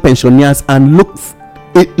dey pay pensioners and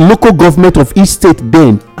local government of each state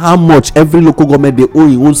then how much every local government dey owe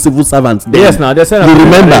im own civil servants. Yes, now they say you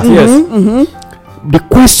remember. Yes. The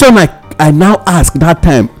question I now ask that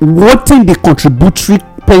time, wetin the contributory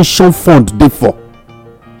pension fund dey for?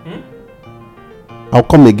 I'll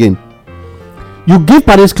come again. You give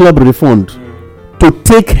Paris club refund to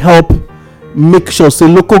take help make sure say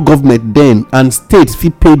local government then and states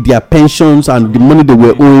fit pay their pensions and the money they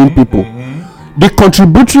were owing people. The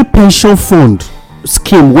contributory pension fund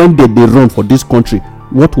scheme when they run for this country,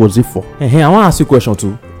 what was it for? I wan ask you question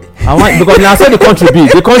too. Because na say the country be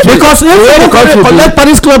the country because the way the country collect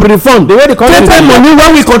Paris club refund, the way the country pay money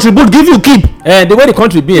when we contribute give you keep. The way the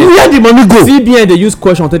country be where the money go? CBN dey use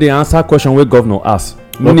question to dey answer question wey governor ask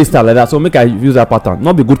minister like that, so make I use that pattern.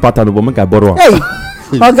 Not be good pattern but make I borrow am.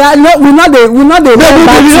 Hey, oga we no dey learn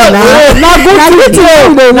bad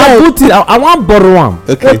thing na good thing. I wan borrow am.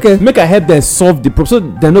 Okay. Make I help dem solve the problem so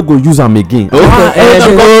dem no go use am again.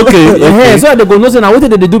 Okay. So dem go know say na wetin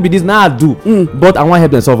dem dey do be this na I do, but I wan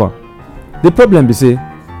help dem solve am. The problem be say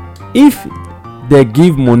if they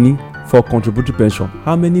give money for contributory pension,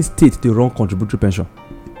 how many states dey run contributory pension?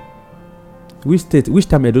 Which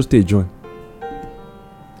time Edo state join?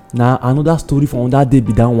 Na another story for that day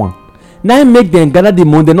be that one. Now make dem gather the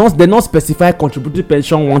money. They not specify contributory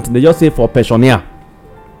pension one thing. They just say for pensioner.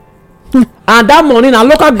 And that money na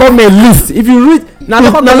local government list. If you read na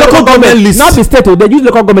local government list, not the state. They use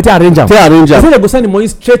local government to arrange am. They say they go send the money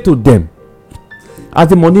straight to them. As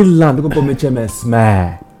the money land, local government chairman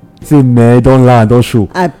smile. Say man don land don show.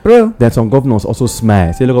 I pray. Then some governors also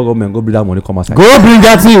smile. Say local government go bring that money come outside. Go bring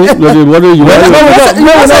that thing. What do you want?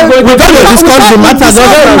 We don't discuss the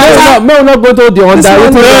matter. May we not go to the under.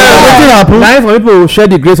 Wetin happen? Now some people share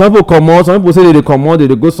the grace. Some people comot. Some people say they comot.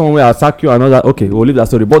 They go somewhere and sack you and all that. Okay, we'll leave that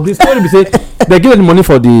story. But the story be say they give them the money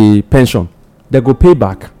for the pension. They go pay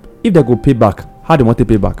back. If they go pay back, how they want to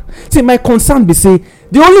pay back? See, my concern be say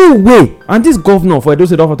the only way, and this governor for Edo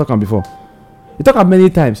State don talk am before. He talk am many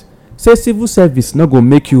times. Say civil service no go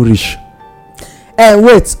make you rich.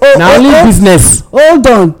 Wait. Na only business. Hold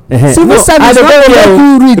on. Civil service no go make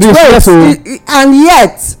you rich. Wait. And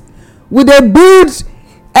yet we dey build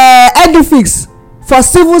edifice for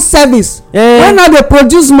civil service wey no dey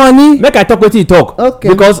produce money. Make I talk wetin you talk. Okay.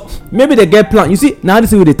 Because maybe they get plan. You see, now this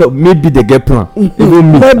thing we dey talk, maybe they get plan.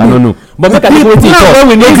 Even me, I don't know. But make I talk wetin you talk. When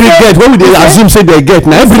we no gree get, when we dey assume say they get,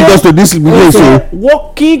 na every goes to this place o.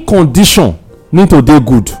 Working condition need to dey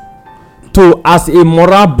good to as a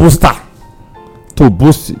moral booster to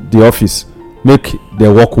boost the office, make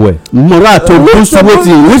dem work well. Moral to boost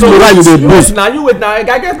wetin? Which moral you dey boost? Na you wait na I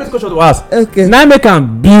get first question to ask. Okay. Now make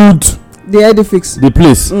am build The edifice. the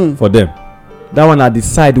place for them. That one na the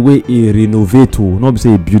side wey e renovate o, no be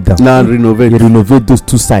say e build am. Na renovate. E renovate those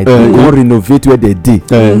two sides. E wan renovate where they dey.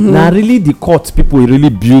 Na really the court people really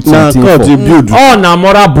build something na court for. e build. Oh, na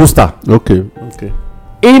moral booster. Okay.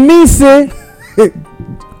 E mean say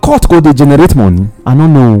court go dey generate money. I no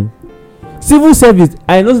know. Civil service,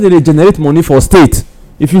 I know say they dey generate money for state.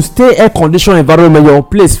 If you stay air conditioned environment, your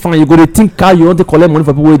place fine, you go dey think how you want to collect money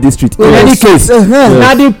for people wey dey street. In any case,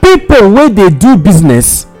 na the people wey dey do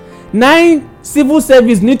business, na civil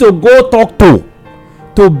service need to go talk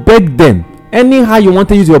to beg them anyhow you want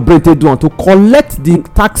to use your brain take do am to collect the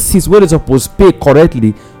taxes wey they suppose pay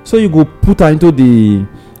correctly, so you go put am into the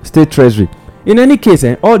state treasury. In any case,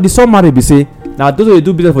 all the summary be say na those wey dey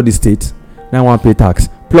do business for the state na wan pay tax,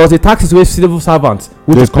 plus the taxes wey civil servants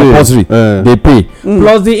which is compulsory dey pay,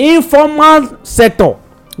 plus the informal sector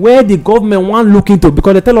where the government wan look into,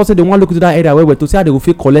 because they tell us say they wan look into that area well to see how they go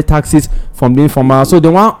fit collect taxes from the informal, so they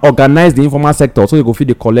wan organize the informal sector so they go fit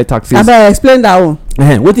dey collect taxes. abeg explain that one.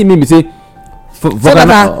 Wetin mean be say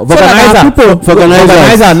organizer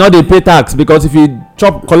no dey pay tax, because if you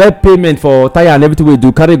collect payment for tire and everything wey you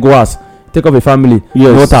do carry go house take off a family,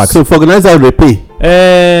 no tax. So for organizer dey pay.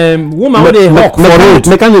 Woman wey dey hawk for road,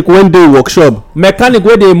 mechanic wey dey workshop, mechanic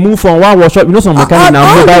wey dey move from one workshop, you know some mechanic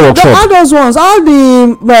na mobile workshop. All those ones, all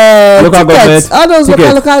the local tickets, all those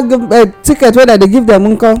ticket. local tickets wey dey give them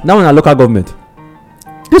nko. That one na local government.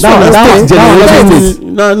 this one na state.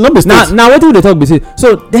 No be state. Now wetin we dey talk be say,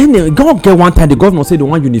 so then e go get one time the governor say they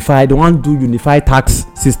wan unify, they wan do unified tax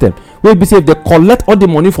system wey be say if they collect all the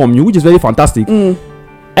money from you, which is very fantastic,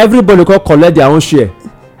 everybody go collect their own share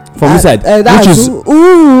from inside, which is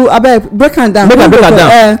abeg break am down. Break am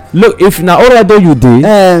down. Look, if na already you dey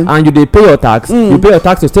and you dey pay your tax, you pay your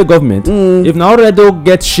tax to state government. If na already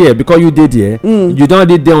get share because you dey there, you don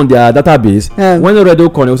dey there on their database. When already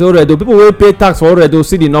connect, say already people wey pay tax for already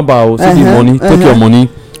see the number o, see the money, take your money.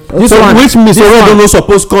 This one which means say wey no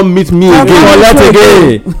suppose come meet me again. Collect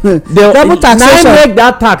again. Double taxation. Na make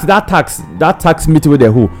that tax meeting wey dey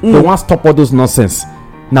hold, they wan stop all those nonsense.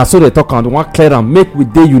 Na so they talk am, they wan clear am, make we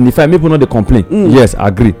dey unified, make people no dey complain. Yes,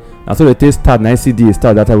 agree. Na so they take start, na NCDA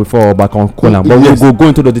start that time before back on call am, but we go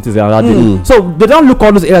into the details another day. So they don look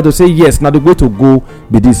all those areas to say yes, na the way to go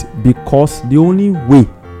be this, because the only way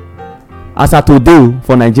as at today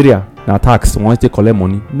for Nigeria na tax once they collect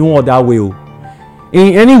money, no other way o.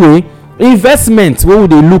 In any way, investment wey we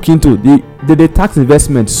dey look into, the tax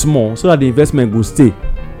investment small so that the investment go stay.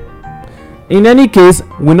 In any case,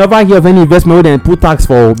 we never hear of any investment wey dem put tax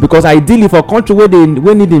for, because ideally for country wey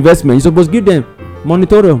need investment, you suppose give them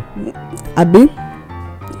moratorium. Abi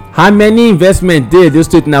How many investment dey those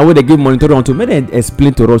state now wey dey give moratorium to? Make dem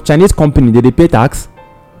explain to us. Chinese company dey pay tax?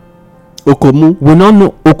 Okomu, we no know.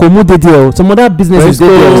 Okomu dey there, some other businesses dey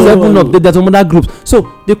there, 7up dey there, some other groups.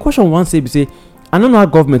 So the question wan say be say, I no know how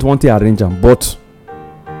government wan take arrange am, but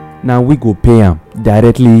na we go pay am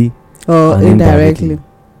directly or indirectly.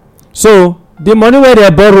 So the money wey dey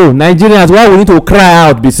borrow Nigerians, why we need to cry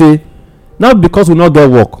out be say, not because we no get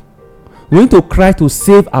work, we need to cry to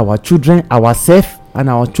save our children, ourselves and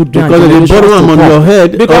our children. Because they borrow am on your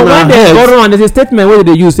head. Because when they borrow am, there's a statement wey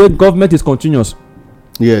they use say government is continuous.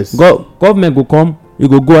 Yes. Government go come, e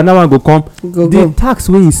go go, another one go come. The tax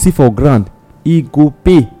wey you see for ground, e go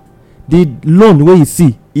pay. The loan wey you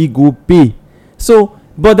see, e go pay. So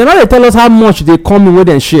but dem no dey tell us how much dey come in wey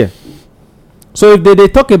dem share. So if they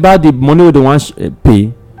talk about the money wey they wan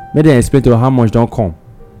pay, make dem explain to us how much don come,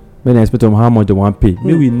 make dem explain to us how much they wan pay.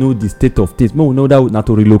 Make we know the state of things, make we know that na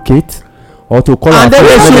to relocate or to call. And then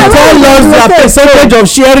they should tell us their percentage of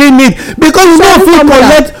sharing it, because you no fit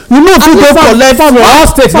collect, you no fit go collect for all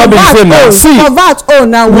states no be the same now. See, for VAT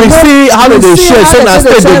now we see how they dey share, say na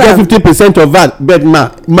state dey get 50% of VAT, but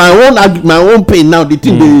my own pay now, the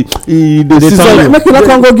thing dey scissor. Make you no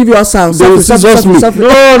come go give yourself. They will scissor me.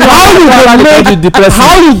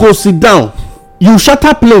 How you go sit down, you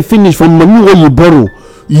shatter play finish from money wey you borrow,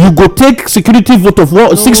 you go take security vote of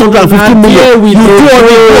 650 million, you do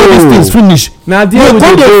all these things finish. Na there we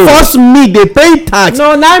dey force me dey pay tax.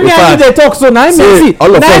 No, na me and you dey talk so. Na me make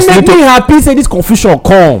me happy say this confusion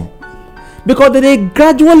come, because they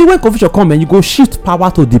gradually, when confusion come, and you go shift power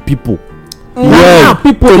to the people. Now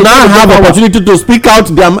people now have opportunity to speak out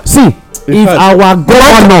their. See, if our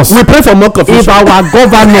governors, we pray for more confusion. If our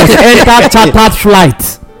governors enter chartered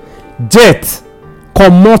flight, jet,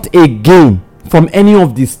 comot again from any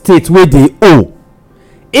of the states wey dey owe,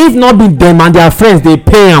 if not be them and their friends dey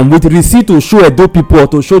pay am with receipt to show Edo people or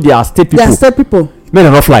to show their state people, make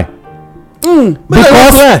dem no fly.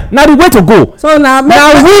 Because na the way to go. So na we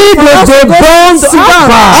dey bond.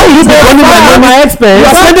 How you dey spending my money? My expense. You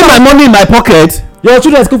are spending my money in my pocket. Your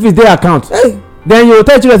children school fees dey account. Then you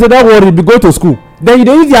tell children say don't worry, be go to school. Then you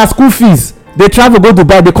dey use their school fees, dey travel go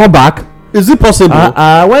Dubai, dey come back. Is it possible?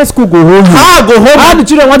 When school go hold you, how I go hold you? How the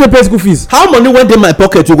children wan dey pay school fees? How money wey dey my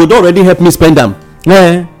pocket you go don already help me spend am?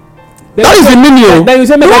 That is the meaning. Then you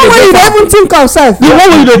say make the one wey you dey even think of sef. The one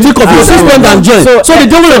wey you dey think of, you still spend am join. So the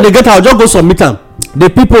day wey dem dey get out, just go submit am. The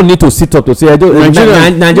people need to sit up to say Nigerian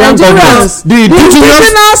government, the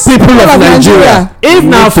indigenous people of Nigeria. If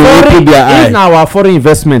na our foreign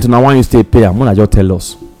investment na wan use take pay am, una just tell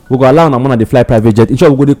us. We go allow una dey fly private jet. In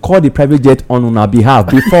short, we go dey call the private jet on una behalf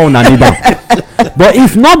before una need am. But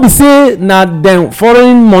if not be say na dem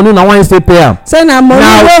foreign money una wan use take pay am, say na money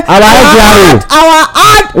wey our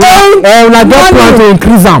hard-earned una get plan to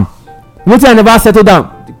increase am. Wetin I never settle down.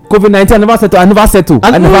 COVID-19 I never settle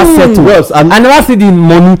I never see the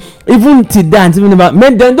money even till that even never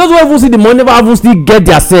make them those who even see the money never even still get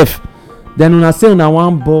their self then una say una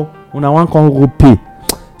wan come go pay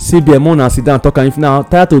CBN una sit down talk and if na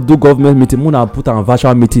try to do government meeting una put am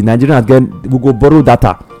virtual meeting Nigerians get we go borrow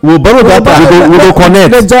data we go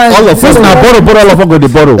connect all of us na borrow all of us go dey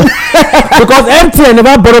borrow because MTN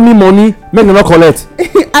never borrow me money make dem no collect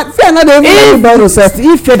fear no dey even borrow sef.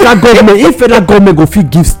 if federal government go fit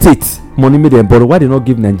give state money make dem borrow why they no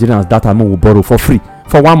give Nigerians data make we borrow for free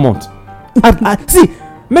for 1 month see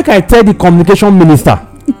make I tell the communication minister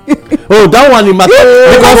oh that one in matter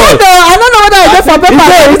because I don't know whether e dey for paper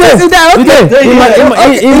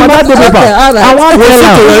e matter dey paper I wan tell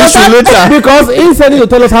am because he said to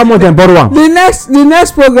tell us how much dem borrow am the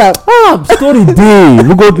next program story dey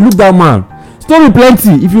we go look that man story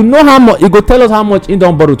plenty if you know how much he go tell us how much he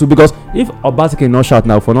don borrow too because if Obaseki no shout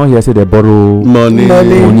now for no hear say dey borrow money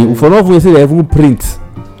for no hear say dey even print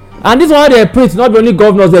and this one dey print not be only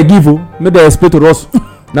governors dey give o make dem explain to us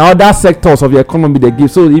na other sectors of the economy dey give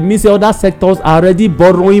so e mean say other sectors are already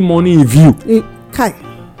borrowing money in view e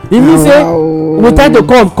mean say we try to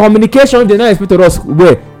come communication dey not explain to us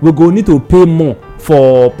where we go need to pay more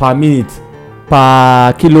for per minute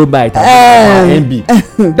per kilobyte per MB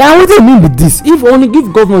then wetin e mean be this if only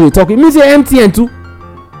give government dey talk e mean say MTN too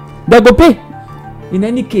dem go pay in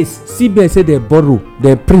any case CBN say dem borrow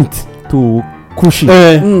dem print to cushy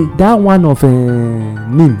that one of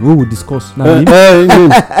name wey we discuss na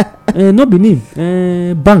no be name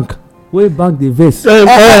bank wey bank dey vex borrow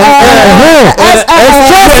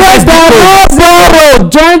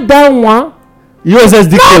join that one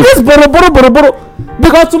USSD code this borrow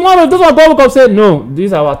because tomorrow those one go come say no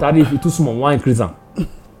this our tariff e too small we wan increase am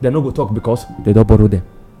dem no go talk because dem don borrow dem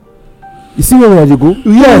you see where we dey go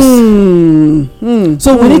yes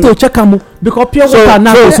so we need to check am because pure water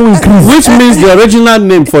now go so increase which means the original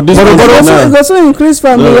name for this go so increase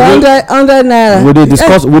from the 100 naira we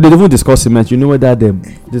dey even discuss cement you know whether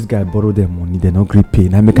this guy borrow dem money dem no gree pay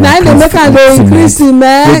na make am increase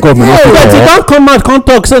cement but e don come out come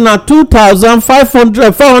talk say na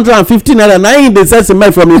 2,450 naira na im dey sell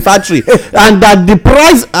cement from im factory and that the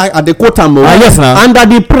price I dey quote am and that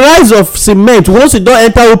the price of cement once e don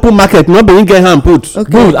enter open market no be im get hand put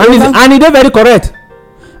good and e dey very correct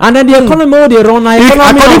and then the economy wey dey run na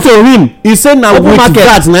economy according to him e say na with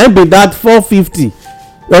VAT na im be that 450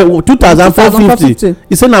 2,450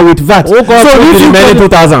 e say na with VAT so if the remaining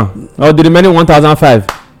 2,000 or the remaining 1,500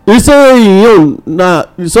 e say im own na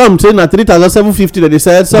some say na 3,750 dem dey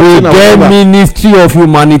sell some say na we get Ministry of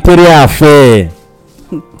Humanitarian Affairs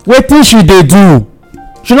wetin she dey do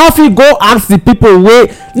she no fit go ask the people wey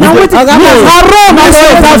na wetin her role na to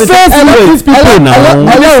interface with these people now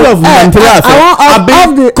Ministry of Humanitarian Affairs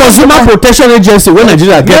abi Consumer Protection Agency wey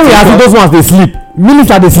Nigeria get wey as those ones dey sleep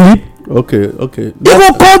minister dey sleep okay you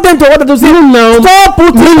go call them to order to say stop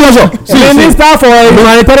putting pressure minister for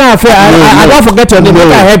humanitarian affairs I don forget your name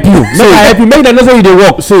make I help you make dem know say you dey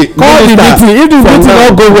work call the meeting if the meeting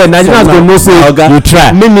no go well Nigerians go know say you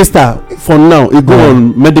try minister for now e go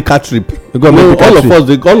on medical trip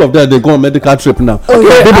all of them dey go on medical trip now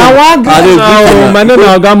okay I wan gree now my name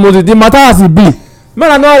na Oga Moses the matter as e be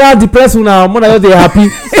make I no wan depress una more than just dey happy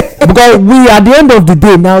because we at the end of the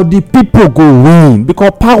day now the people go win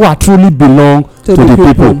because power truly belong to the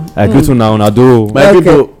people. I greet una do. My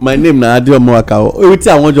people, my name na Adeomo Akao.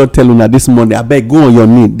 Wetin I wan just tell una this morning abeg go on your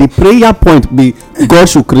knee. The prayer point be God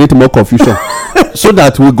should create more confusion so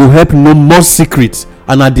that we go help know more secrets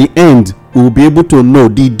and at the end we will be able to know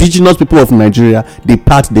the indigenous people of Nigeria the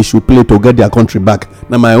part they should play to get their country back.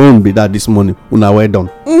 Na my own be that this morning. Una well done.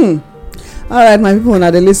 All right, my people,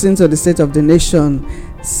 now they listen to the State of the Nation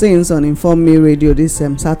since on Inform Me Radio this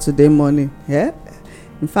Saturday morning. Yeah,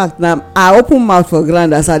 in fact, now I open mouth for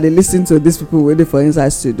ground as I listen to these people waiting for inside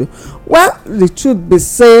studio. Well, the truth be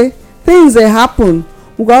say things they happen.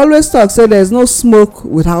 We can always talk say there's no smoke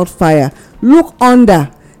without fire. Look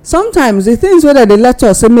under. Sometimes the things whether they let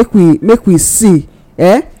us say make we see.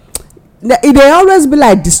 It they always be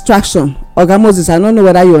like distraction. Oga Moses, I don't know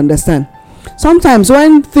whether you understand. Sometimes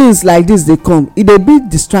when things like this dey come e dey be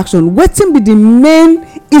distraction. Wetin be the main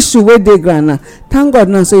issue wey dey ground now? Thank God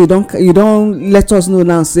now say you don let us know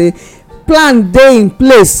now say plan dey in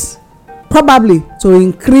place probably to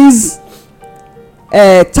increase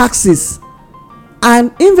taxes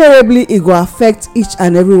and invariably e go affect each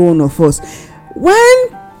and every one of us. When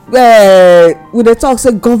we dey talk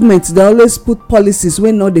say government dey always put policies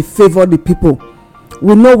wey no dey favour the people,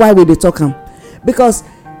 we know why we dey talk am because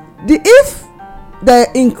if they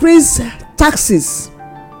increase taxes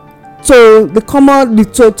to the common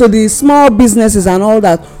to the small businesses and all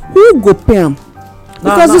that, who go pay am?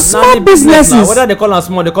 Because the small businesses, whether they call am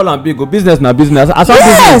small they call am big, business na business. As how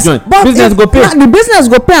business join, business go pay. The business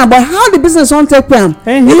go pay am, but how the business wan take pay am?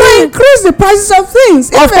 E go increase the prices of things.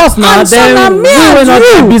 Of course na, then we wey not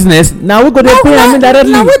do business na we go dey pay am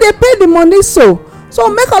indirectly. na we dey pay the money so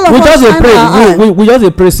make all of us shine our eye. We just dey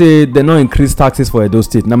pray say dem no increase taxes for Edo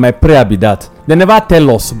State. Na my prayer be that. They never tell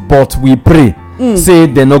us, but we pray say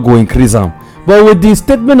dem no go increase am. But with the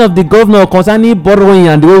statement of the governor concerning borrowing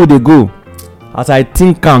and the way we dey go, as I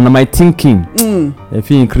think am, na my thinking, if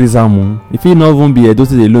he increase am, if he not even be Edo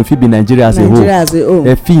State alone, if he be Nigeria as a whole,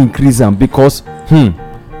 if he increase am, because we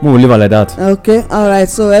will live like that. Okay, all right.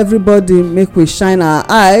 So everybody, make we shine our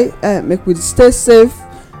eye, make we stay safe,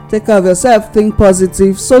 take care of yourself, think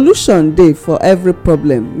positive. Solution dey for every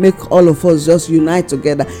problem. Make all of us just unite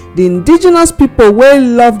together. The indigenous people wey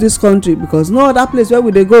love this country, because no other place where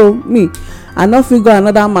we dey go, me, I no fit go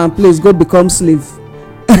another man place go become slave.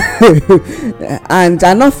 And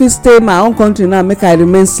I no fit stay my own country now make I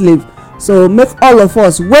remain slave. So make all of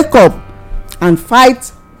us wake up and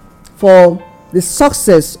fight for the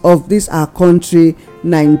success of this our country,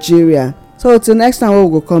 Nigeria. So till next time we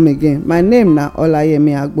go come again. My name na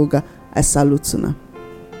Olayemi Agboga. I salute una.